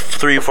probably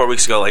 3 or 4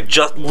 weeks ago, like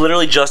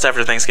just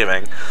after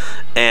Thanksgiving,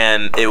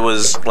 and it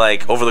was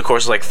like over the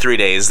course of like 3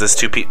 days, these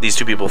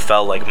two people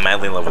fell like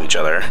madly in love with each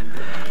other.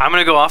 I'm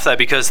gonna go off that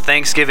because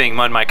Thanksgiving,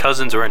 when my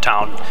cousins were in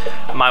town,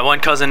 my one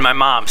cousin, my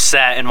mom,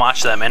 sat and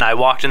watched them, and I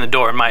walked in the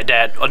door, and my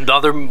dad,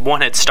 another one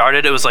had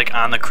started. It was like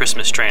On the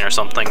Christmas Train or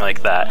something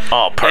like that.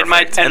 Oh,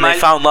 perfect. And my they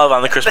found love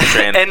on the Christmas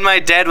train. And my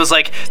dad was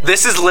like,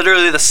 "This is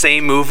literally the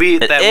same movie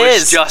that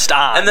was just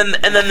on." And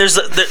then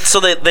so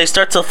they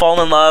start to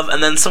fall in love,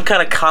 and then some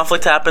kind of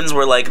conflict happens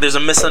where like there's a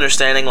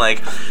misunderstanding,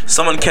 like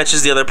someone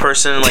catches the other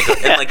person like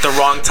in like the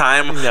wrong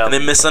time, Yeah. and they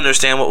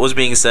misunderstand what was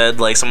being said.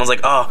 Like someone's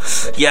like, oh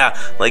yeah,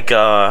 like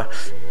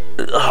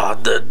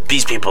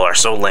these people are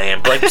so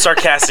lame, like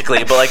sarcastically,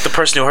 but like the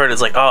person who heard it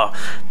is like, oh,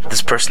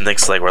 this person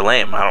thinks like we're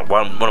lame.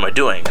 What am I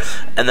doing?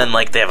 And then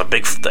like they have a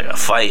big a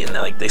fight,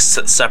 and they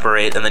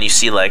separate, and then you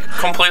see like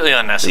Completely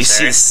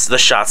unnecessary. you see the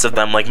shots of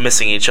them like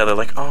missing each other,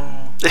 like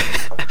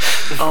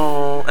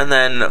oh, and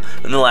then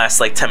in the last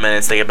like 10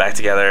 minutes they get back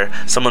together.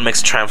 Someone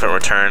makes a triumphant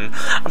return.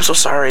 I'm so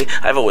sorry.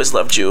 I've always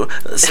loved you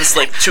since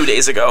like 2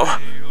 days ago.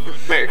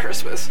 Merry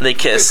Christmas. They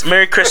kiss.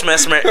 Merry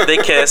Christmas. They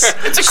kiss.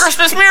 It's a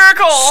Christmas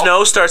miracle.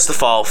 Snow starts to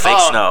fall. Fake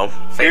snow.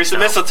 Here's the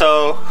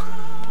mistletoe.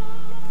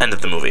 End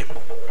of the movie.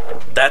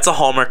 That's a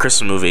Hallmark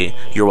Christmas movie.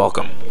 You're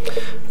welcome.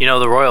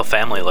 the royal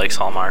family likes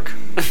Hallmark.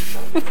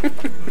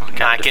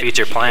 Not defeat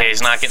your plan. Yeah,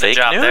 he's not getting Fake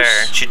a job news?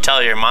 there. Should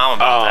tell your mom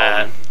about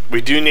that.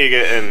 We do need to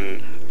get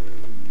in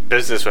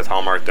business with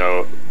Hallmark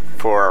though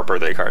for our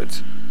birthday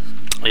cards.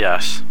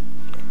 Yes,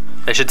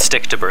 they should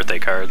stick to birthday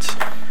cards.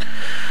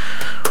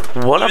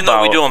 What Even though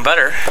about? we do them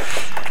better.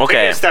 Taking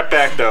Okay. a step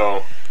back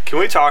though, can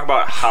we talk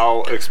about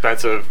how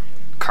expensive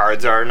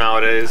cards are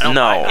nowadays?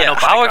 No. I Yeah,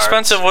 don't buy how cards.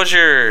 expensive was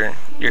your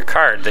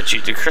card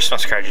the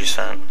Christmas card you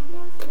sent?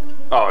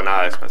 Oh,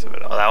 not expensive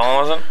at Oh, all. that one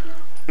wasn't?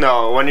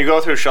 No, when you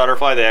go through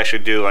Shutterfly, they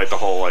actually do like the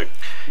whole like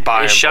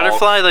buy Is in bulk.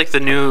 Shutterfly like the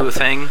new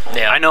thing?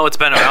 Yeah. I know it's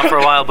been around for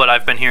a while, but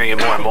I've been hearing it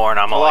more and more, and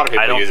I'm A lot of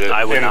like, people use it.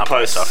 I would And not buy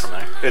plus, stuff from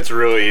there. It's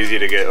really easy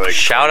to get like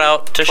Shout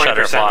out to 20%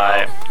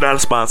 Shutterfly. off. Not a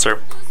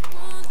sponsor.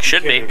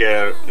 Should You be. can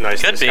get a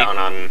nice Could be. discount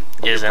on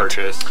your Isn't.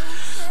 purchase.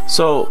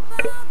 So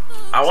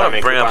I want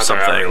to bring up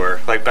something.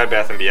 everywhere. Like Bed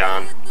Bath and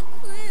Beyond,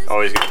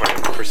 always get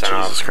 20%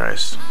 off. Jesus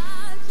Christ.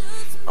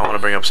 I want to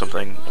bring up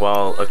something.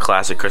 Well, a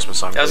classic Christmas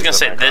song. I was gonna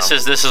say this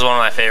is one of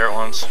my favorite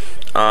ones.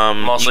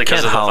 Mostly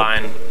because of the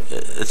Vine.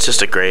 It's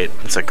just a great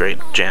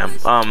jam.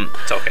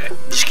 It's okay.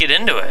 Just get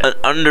into it. An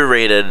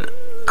underrated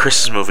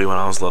Christmas movie when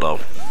I was little,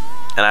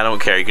 and I don't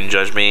care. You can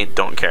judge me.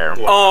 Don't care.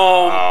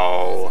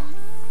 Oh.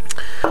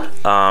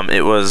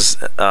 It was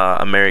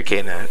a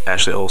Mary-Kate and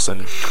Ashley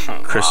Olsen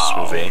Christmas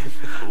movie.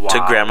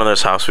 To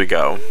Grandmother's House We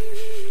Go.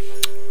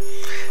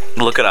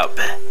 Look it up.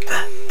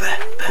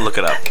 Look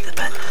it up.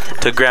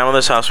 To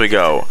Grandmother's House We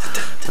Go.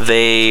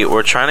 They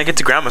were trying to get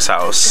to Grandma's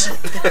house,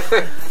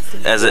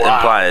 as it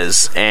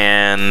implies,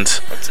 and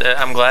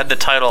I'm glad the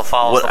title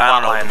follows the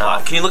plot line now.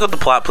 Can you look up the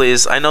plot,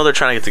 please? I know they're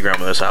trying to get to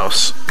Grandmother's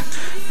house.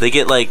 They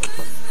get like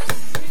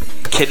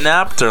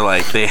kidnapped, or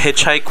like they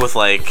hitchhike with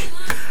like,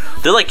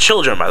 they're like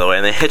children, by the way,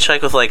 and they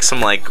hitchhike with like some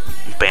like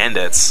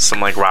bandits, some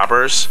like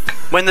robbers.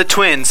 When the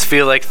twins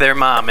feel like their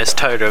mom is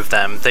tired of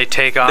them, they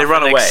take off They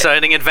run on an away.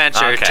 exciting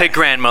adventure to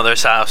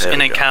Grandmother's house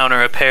and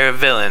encounter a pair of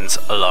villains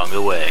along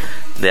the way.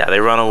 Yeah, they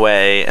run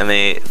away and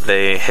they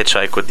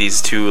hitchhike with these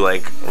two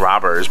like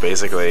robbers,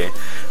 basically,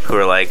 who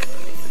are like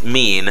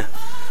mean,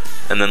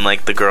 and then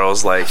like the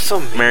girls like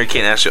Mary-Kate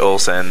and Ashley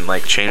Olsen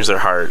like change their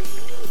heart.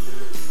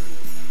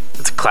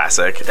 It's a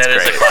classic. It's That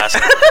is great. a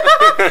classic.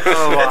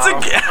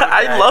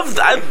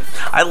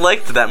 I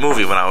liked that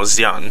movie when I was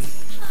young.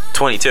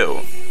 22.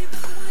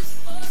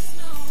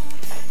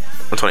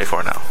 I'm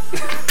 24 now.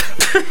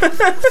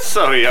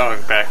 So young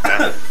back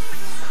then.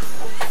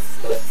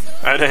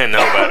 I didn't know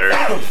better.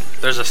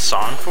 There's a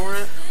song for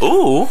it?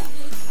 Ooh.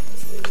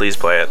 Please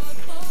play it.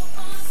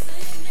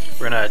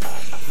 We're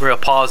gonna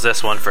pause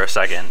this one for a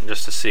second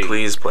just to see.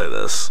 Please play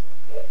this.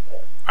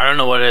 I don't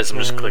know what it is. I'm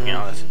just clicking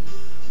on this.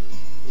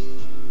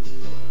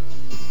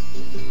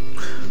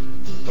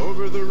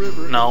 Over the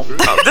river. No.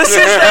 This is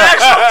the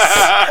actual.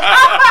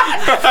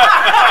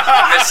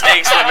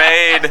 Mistakes were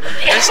made.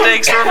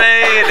 Mistakes were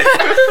made.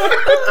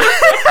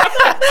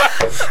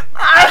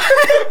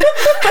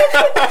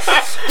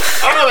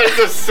 Oh, there's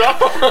a song.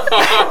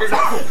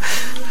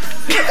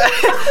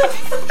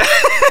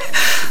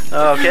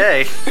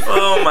 Okay.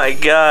 Oh my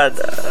god.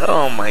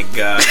 Oh my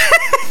god.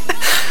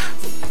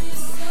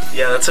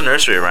 Yeah, that's a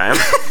nursery rhyme.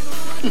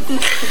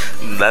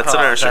 That's a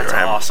nursery That's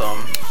rhyme.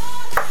 awesome.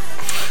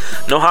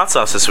 No hot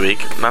sauce this week.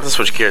 Not to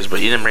switch gears,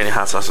 but you didn't bring any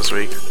hot sauce this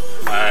week.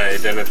 I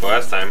didn't the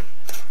last time.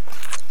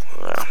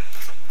 Yeah.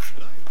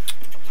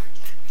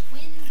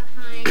 Twin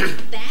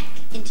behind back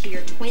into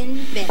your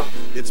twin bed.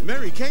 It's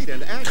Mary-Kate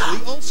and Ashley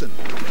Olsen.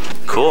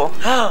 Cool.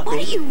 What are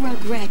you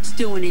rugrats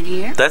doing in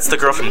here? That's the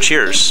girl from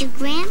Cheers. Your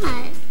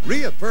grandma's.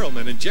 Rhea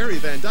Perlman and Jerry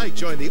Van Dyke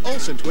join the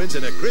Olsen twins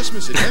in a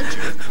Christmas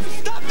adventure.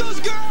 Stop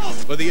those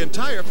girls! For the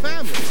entire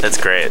family. That's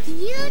great.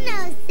 You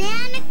know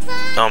Santa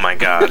Claus? Oh my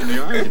god. They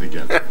are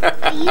together.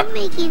 Are you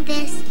making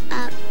this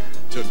up?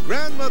 To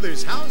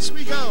Grandmother's house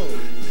we go.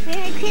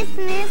 Merry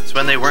Christmas. It's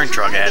when they weren't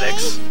drug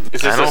addicts.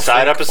 Is I this don't a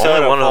side think episode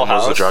only of one Full of them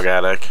was a House? drug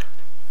addict.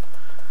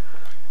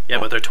 Yeah,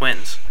 but they're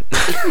twins.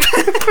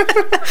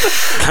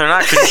 They're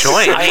not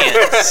conjoined.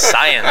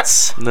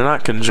 Science. They're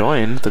not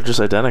conjoined. They're just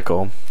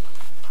identical.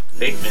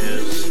 Fake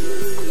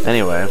news.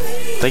 Anyway,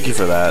 thank you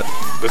for that.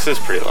 This is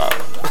pretty loud.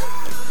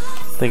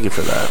 Thank you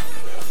for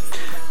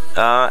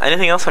that.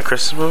 Anything else on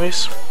Christmas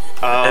movies?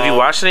 Have you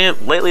watched any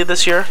lately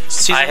this year?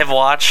 Season? I have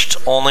watched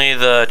only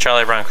the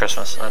Charlie Brown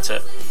Christmas. That's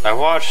it. I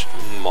watched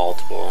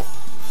multiple.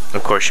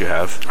 Of course you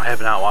have. I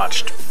have not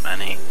watched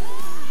any.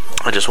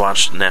 I just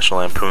watched National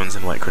Lampoon's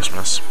and White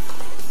Christmas.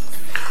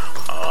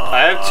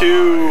 I have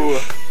two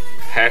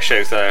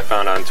hashtags that I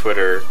found on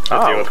Twitter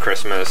that deal with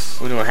Christmas.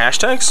 We're doing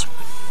hashtags?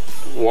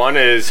 One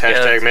is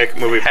hashtag make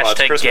movie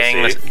plots Hashtag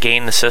Christmassy.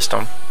 gain the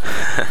system.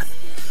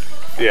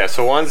 Yeah,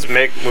 so one's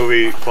make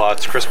movie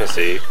plots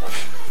Christmassy.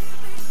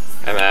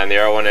 And then the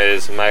other one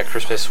is my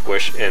Christmas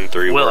wish in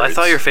 3 Will, words. I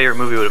thought your favorite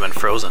movie would have been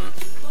Frozen.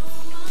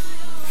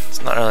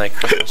 It's not really a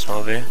Christmas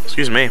movie.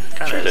 Excuse me.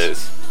 Sure it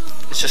is.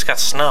 It's just got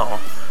snow.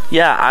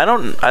 Yeah, I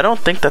don't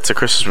think that's a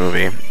Christmas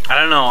movie. I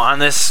don't know. On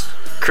this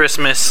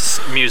Christmas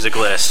music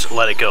list,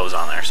 Let It Go's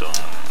on there. So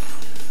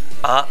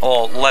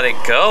Well, Let It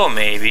Go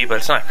maybe, but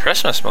it's not a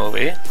Christmas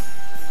movie.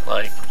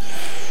 Like,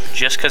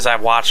 just because I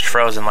watched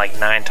Frozen like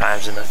 9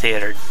 times in the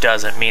theater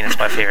doesn't mean it's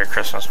my favorite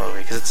Christmas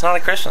movie, because it's not a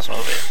Christmas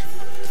movie.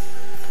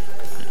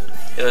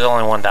 It was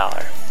only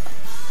 $1.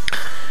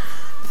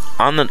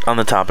 On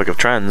the topic of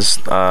trends,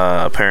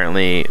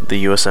 apparently the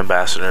U.S.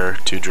 ambassador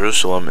to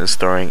Jerusalem is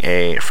throwing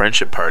a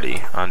friendship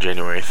party on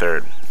January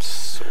 3rd.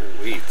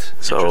 Sweet.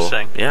 So,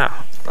 Interesting.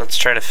 yeah, Let's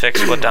try to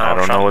fix what Donald I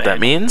don't Trump know what that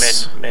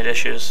means. Made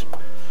issues.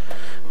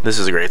 this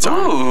is a great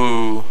song.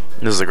 Ooh.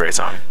 This is a great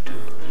song.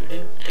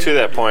 To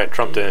that point,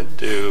 Trump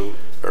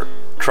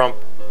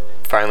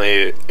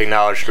finally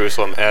acknowledged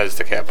Jerusalem as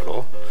the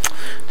capital.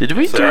 Did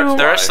we So do?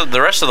 that's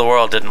The rest of the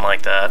world didn't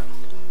like that.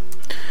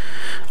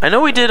 I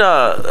know we did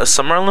a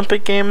Summer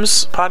Olympic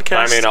Games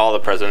podcast. I mean, all the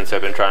presidents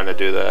have been trying to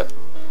do that.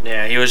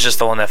 Yeah, he was just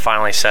the one that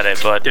finally said it,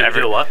 but Did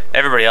do what?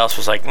 everybody else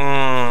was like, we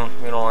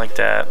don't like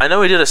that. I know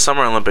we did a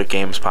Summer Olympic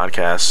Games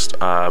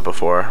podcast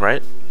before,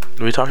 right?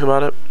 We talked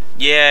about it.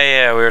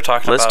 Yeah, we were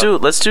talking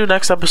about. Let's do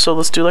next episode.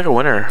 Let's do like a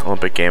Winter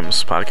Olympic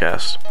Games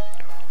podcast.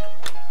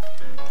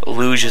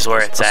 Luge is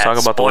where it's Let's at.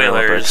 talk about the Winter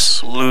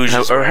Spoilers. Olympics. Luge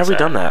is Or where have it's we at.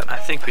 done that? I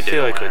think we I did.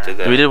 feel like we did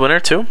that. We did Winter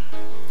too.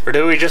 Or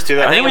did we just do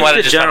that? I think we might just have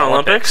did just done General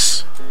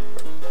Olympics.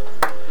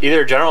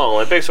 Either General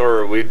Olympics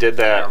or we did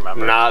that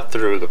remember. not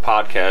through the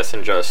podcast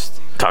and just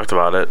Talked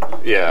about it.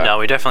 yeah. No,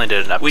 we definitely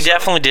did an episode. We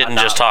definitely didn't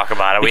just talk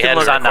about it. We can had to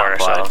look on record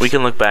Notpod. ourselves. We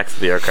can look back to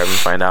the archive and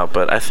find out,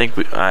 but I think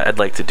I'd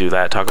like to do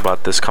that. Talk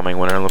about this coming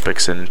Winter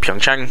Olympics in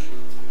Pyeongchang.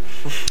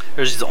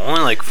 There's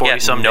only like 40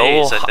 some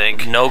days, I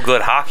think. No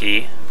good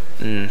hockey.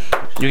 You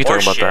can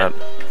talk about shit.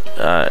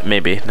 that.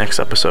 Maybe next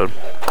episode.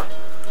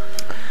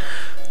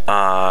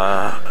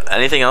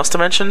 Anything else to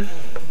mention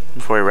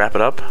before we wrap it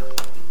up?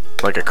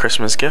 Like a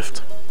Christmas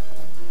gift?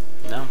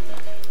 No.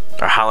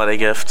 Or holiday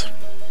gift?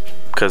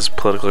 Because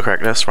political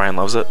correctness, Ryan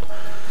loves it.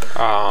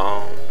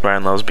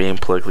 Ryan loves being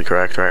politically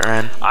correct, right,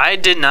 Ryan? I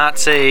did not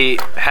say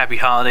Happy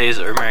Holidays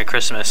or Merry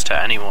Christmas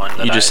to anyone.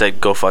 You just said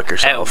go fuck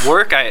yourself. At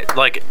work, I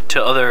like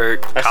to other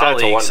I said it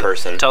colleagues. to one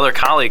person. To other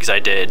colleagues, I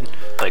did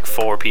like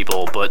 4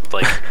 people, but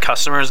like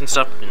customers and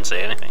stuff didn't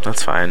say anything.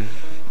 That's fine.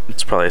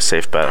 It's probably a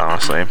safe bet,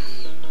 honestly.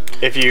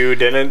 If you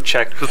didn't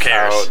check Who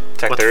cares? out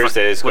Tech What the fuck-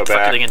 Thursdays, what go the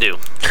fuck back. are they gonna do?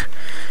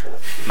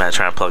 Matt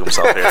trying to plug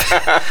himself here.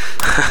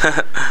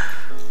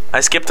 I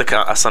skipped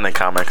a Sunday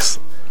Comics.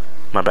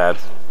 My bad.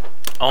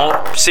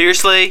 Oh,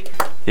 seriously? You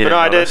But didn't no,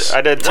 I notice?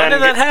 did 10. When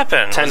did that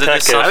happen? 10 Was it tech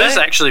this is- I Sunday? was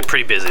actually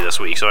pretty busy this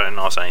week, so I didn't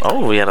notice anything.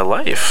 Oh, we had a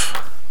life.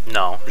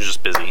 No, I was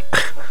just busy.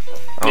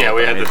 Oh, Yeah,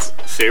 we that had means-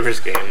 the Sabres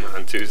game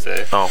on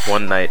Tuesday. Oh,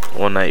 one night.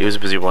 He was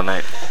busy one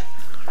night.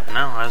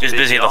 No, I was He was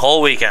busy the all-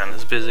 whole I weekend.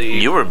 was busy.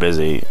 You were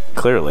busy,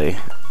 clearly.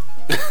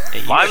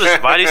 Why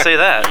do you say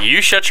that?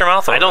 You shut your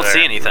mouth. I don't over see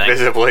there. anything.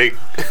 Visibly.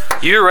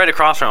 You were right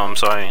across from him,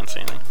 so I didn't see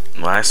anything.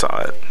 Well, I saw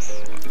it.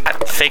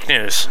 Fake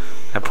news.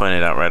 I pointed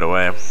it out right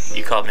away.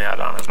 You called me out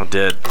on it. I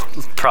did.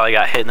 Probably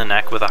got hit in the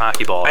neck with a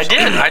hockey ball. I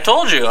did. I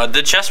told you.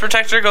 The chest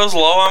protector goes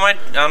low on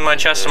my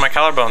chest, and my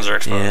collarbones are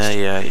exposed.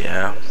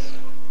 Yeah.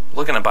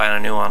 Looking at buying a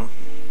new one.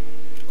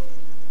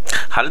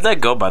 How did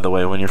that go, by the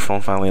way, when your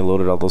phone finally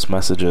loaded all those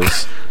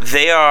messages?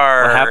 They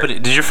are. What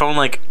happened? Did your phone,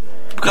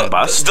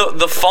 combust?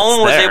 The phone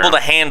It's was there. able to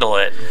handle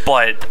it,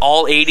 but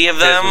all 80 of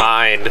His them,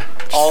 mind.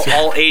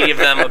 all 80 of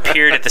them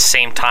appeared at the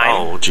same time.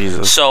 Oh,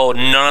 Jesus. So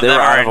none of They them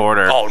were are out of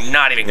order. Oh,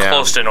 not even Yeah.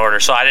 close to in order.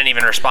 So I didn't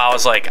even respond. I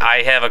was like,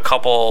 I have a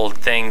couple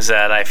things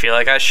that I feel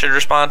like I should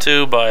respond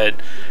to, but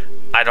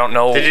I don't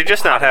know. Did you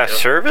just not have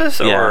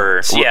service? Yeah.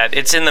 Or Yeah,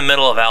 it's in the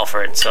middle of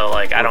Alfred, so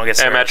like I don't get. and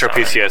service Metro on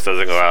it. PCS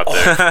doesn't go out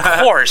there. Of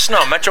course,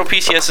 no. Metro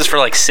PCS is for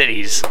like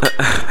cities.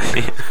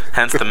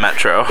 Hence the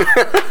Metro.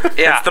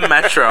 Yeah, It's the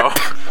Metro.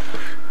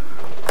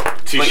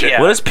 T-shirt.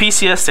 yeah. What does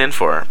PCS stand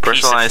for?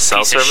 Personalized cell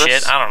piece of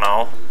service? shit. I don't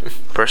know.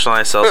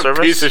 Personalized cell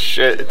service? Piece of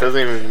shit. It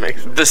doesn't even make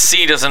sense. The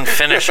C doesn't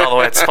finish all the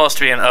way. It's supposed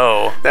to be an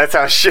O. That's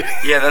how shit.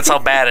 Yeah, that's how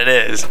bad it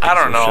is. I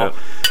don't know.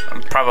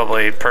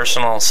 Probably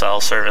personal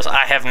cell service.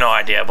 I have no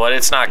idea, but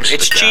it's not. should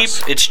It's cheap.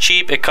 guess. It's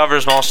cheap. It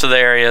covers most of the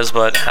areas,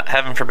 but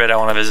heaven forbid I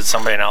want to visit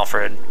somebody in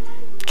Alfred.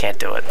 Can't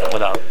do it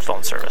without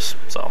phone service.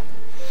 So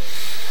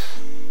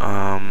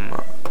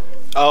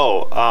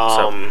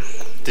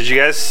Did you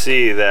guys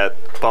see that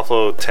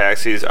Buffalo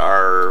taxis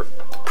are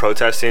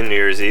protesting New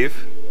Year's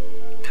Eve?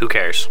 Who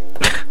cares?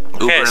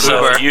 okay, and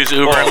so Lyft. use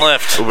Uber and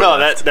Lyft. No,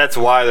 that's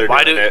why they're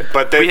Why doing do it.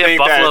 But they we have think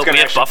that Buffalo? it's gonna We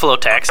have actually, Buffalo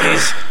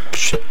taxis.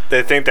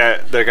 they think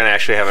that they're gonna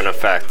actually have an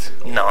effect.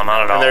 No,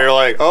 not at all. And they're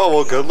like, oh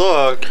well, good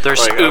luck. There's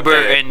Like, Uber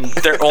okay. and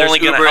They're there's only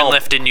gonna Uber help.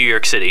 and Lyft in New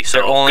York City. So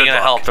They're only good going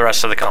to luck. help the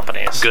rest of the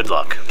companies. Good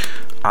luck.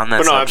 On that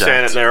But no, I'm subject,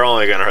 saying that they're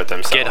only gonna hurt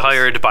themselves. Get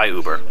hired by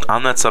Uber.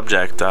 on that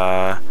subject,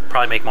 are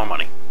Probably make more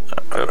money.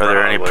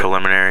 there any Probably.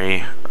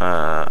 preliminary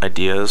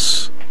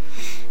ideas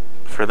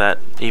for that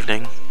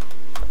evening?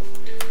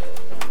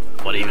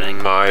 What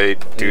evening?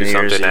 Might do New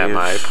Year's something at Eve?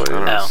 my place. I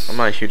don't know. No. I'm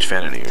not a huge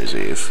fan of New Year's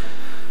Eve.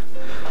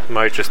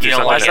 Might just do You don't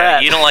something. like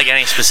that? You don't like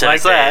any specific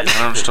Why's that? days.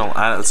 I just don't.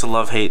 It's a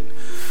love-hate.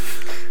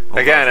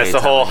 Again, it's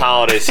the whole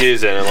holiday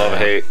season and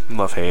love-hate.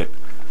 Love-hate.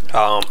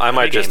 I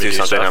might just game do to do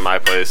something stuff. at my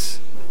place.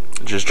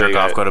 Just jerk you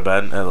off, got- go to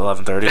bed at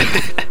 11:30.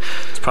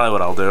 It's probably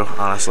what I'll do,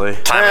 honestly.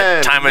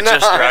 Time it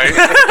just right.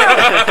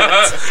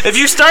 If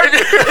you start, have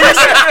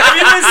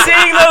you been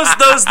seeing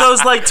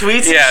those like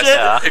tweets Yes, and shit?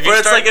 yeah. If you Where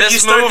it's start like if this you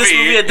start this movie-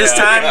 movie at this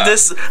yeah. time,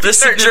 this Start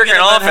significant jerking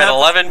off event at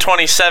happens.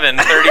 11:27,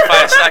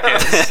 35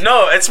 seconds.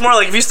 No, it's more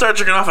like if you start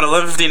jerking off at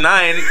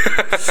 11:59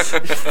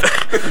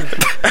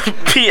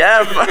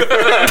 p.m.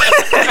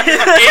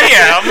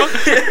 AM.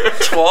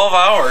 12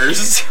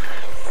 hours.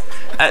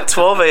 at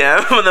 12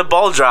 a.m. when the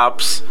ball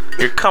drops,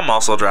 your cum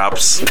also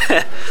drops.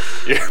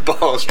 Your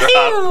balls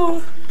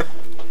drop.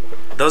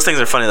 Those things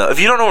are funny though. If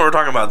you don't know what we're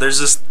talking about, there's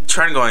this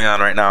trend going on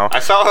right now I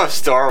saw a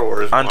Star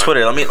Wars on one.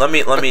 Twitter. Let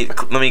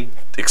me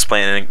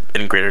explain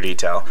in greater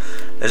detail.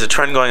 There's a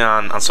trend going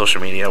on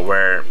social media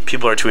where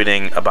people are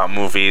tweeting about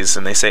movies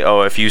and they say,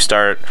 "Oh, if you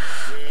start,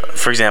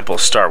 for example,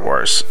 Star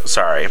Wars.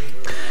 Sorry,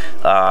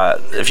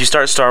 if you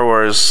start Star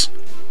Wars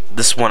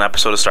this one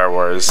episode of Star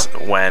Wars,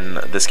 when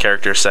this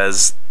character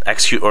says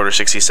execute Order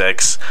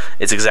 66,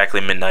 it's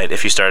exactly midnight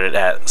if you start it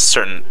at a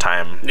certain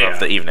time of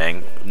the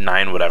evening,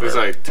 9 whatever. It was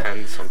like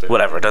 10 something.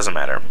 Whatever, it doesn't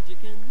matter.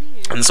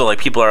 And so like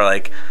people are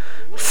like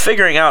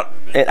figuring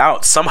it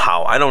out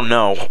somehow. I don't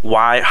know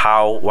why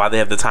they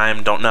have the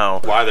time. Don't know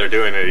why they're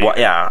doing it.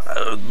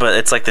 But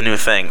it's like the new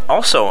thing.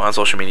 Also on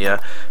social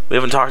media, we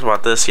haven't talked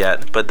about this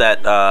yet, but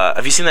that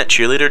have you seen that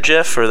cheerleader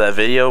GIF or that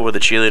video where the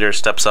cheerleader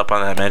steps up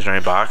on that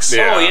imaginary box?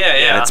 Yeah. Oh yeah.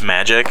 And it's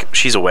magic.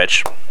 She's a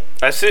witch.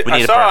 I saw burn her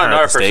another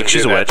at the stake. person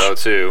She's do a that witch. though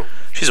too.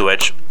 She's a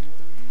witch.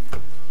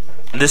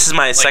 This is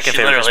my second she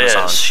favorite literally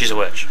Christmas is. song. She's a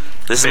witch.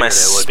 This is my.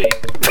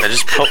 I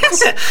just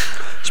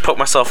poked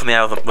myself in the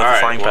eye with a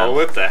frying pan. Well,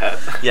 with that.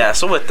 Yeah,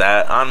 so with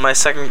that, on my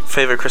second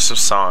favorite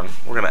Christmas song,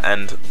 we're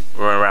gonna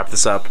wrap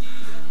this up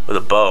with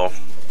a bow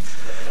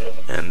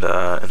and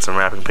some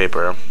wrapping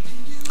paper.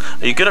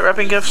 Are you good at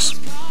wrapping gifts?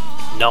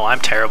 No, I'm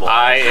terrible.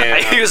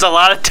 I use a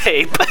lot of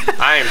tape.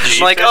 I am just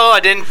like, I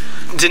didn't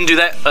do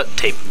that.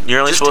 Tape. You're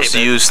only Just supposed to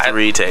tape it. use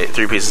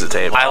three pieces of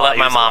tape. I let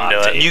my mom do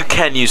it. You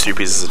can use 3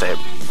 pieces of tape.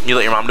 You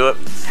let your mom do it?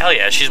 Hell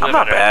yeah, she's. I'm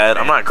not bad.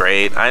 I'm not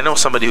great. I know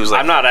somebody who's like.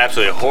 I'm not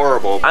absolutely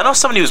horrible. I know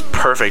somebody who's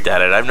perfect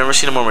at it. I've never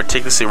seen a more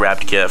meticulously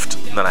wrapped gift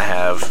than I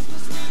have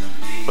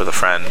with a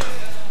friend.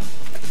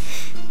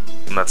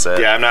 And that's it.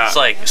 Yeah, I'm not. It's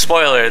like,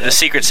 spoiler, the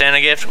Secret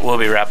Santa gift will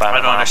be wrapped by my I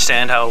don't mom.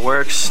 understand how it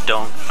works.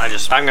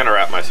 I'm gonna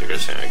wrap my Secret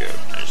Santa gift.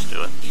 I just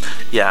do it.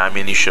 Yeah, I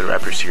mean, you should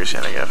wrap your Secret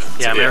Santa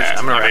gift. Yeah, I'm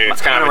gonna wrap.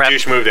 It's kind of a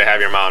douche move to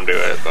have your mom do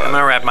it. But I'm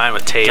gonna wrap mine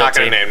with tape. not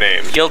gonna name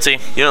names. Guilty.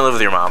 You don't live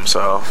with your mom,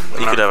 so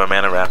you could have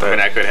Amanda wrap it. I mean,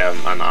 I could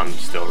have my mom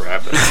still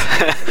wrap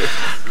it.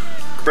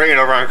 Bring it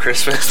over on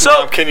Christmas. So-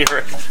 Mom, can you?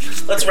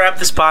 Let's wrap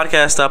this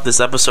podcast up, this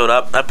episode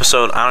up. I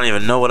don't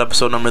even know what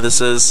episode number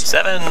this is.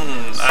 7.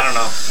 I don't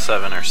know.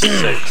 7 or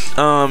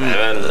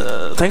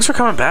 6. Thanks for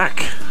coming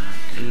back.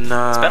 It's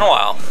been a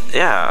while.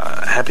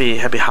 Yeah, happy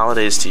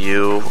holidays to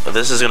you.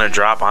 This is gonna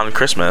drop on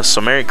Christmas, so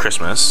Merry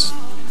Christmas.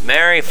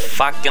 Merry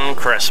fucking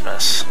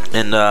Christmas.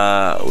 And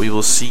we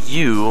will see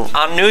you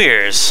On New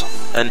Year's.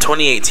 in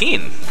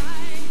 2018.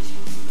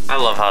 I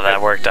love how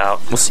that worked out.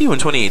 We'll see you in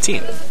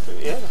 2018.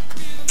 Yeah.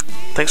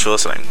 Thanks for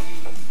listening.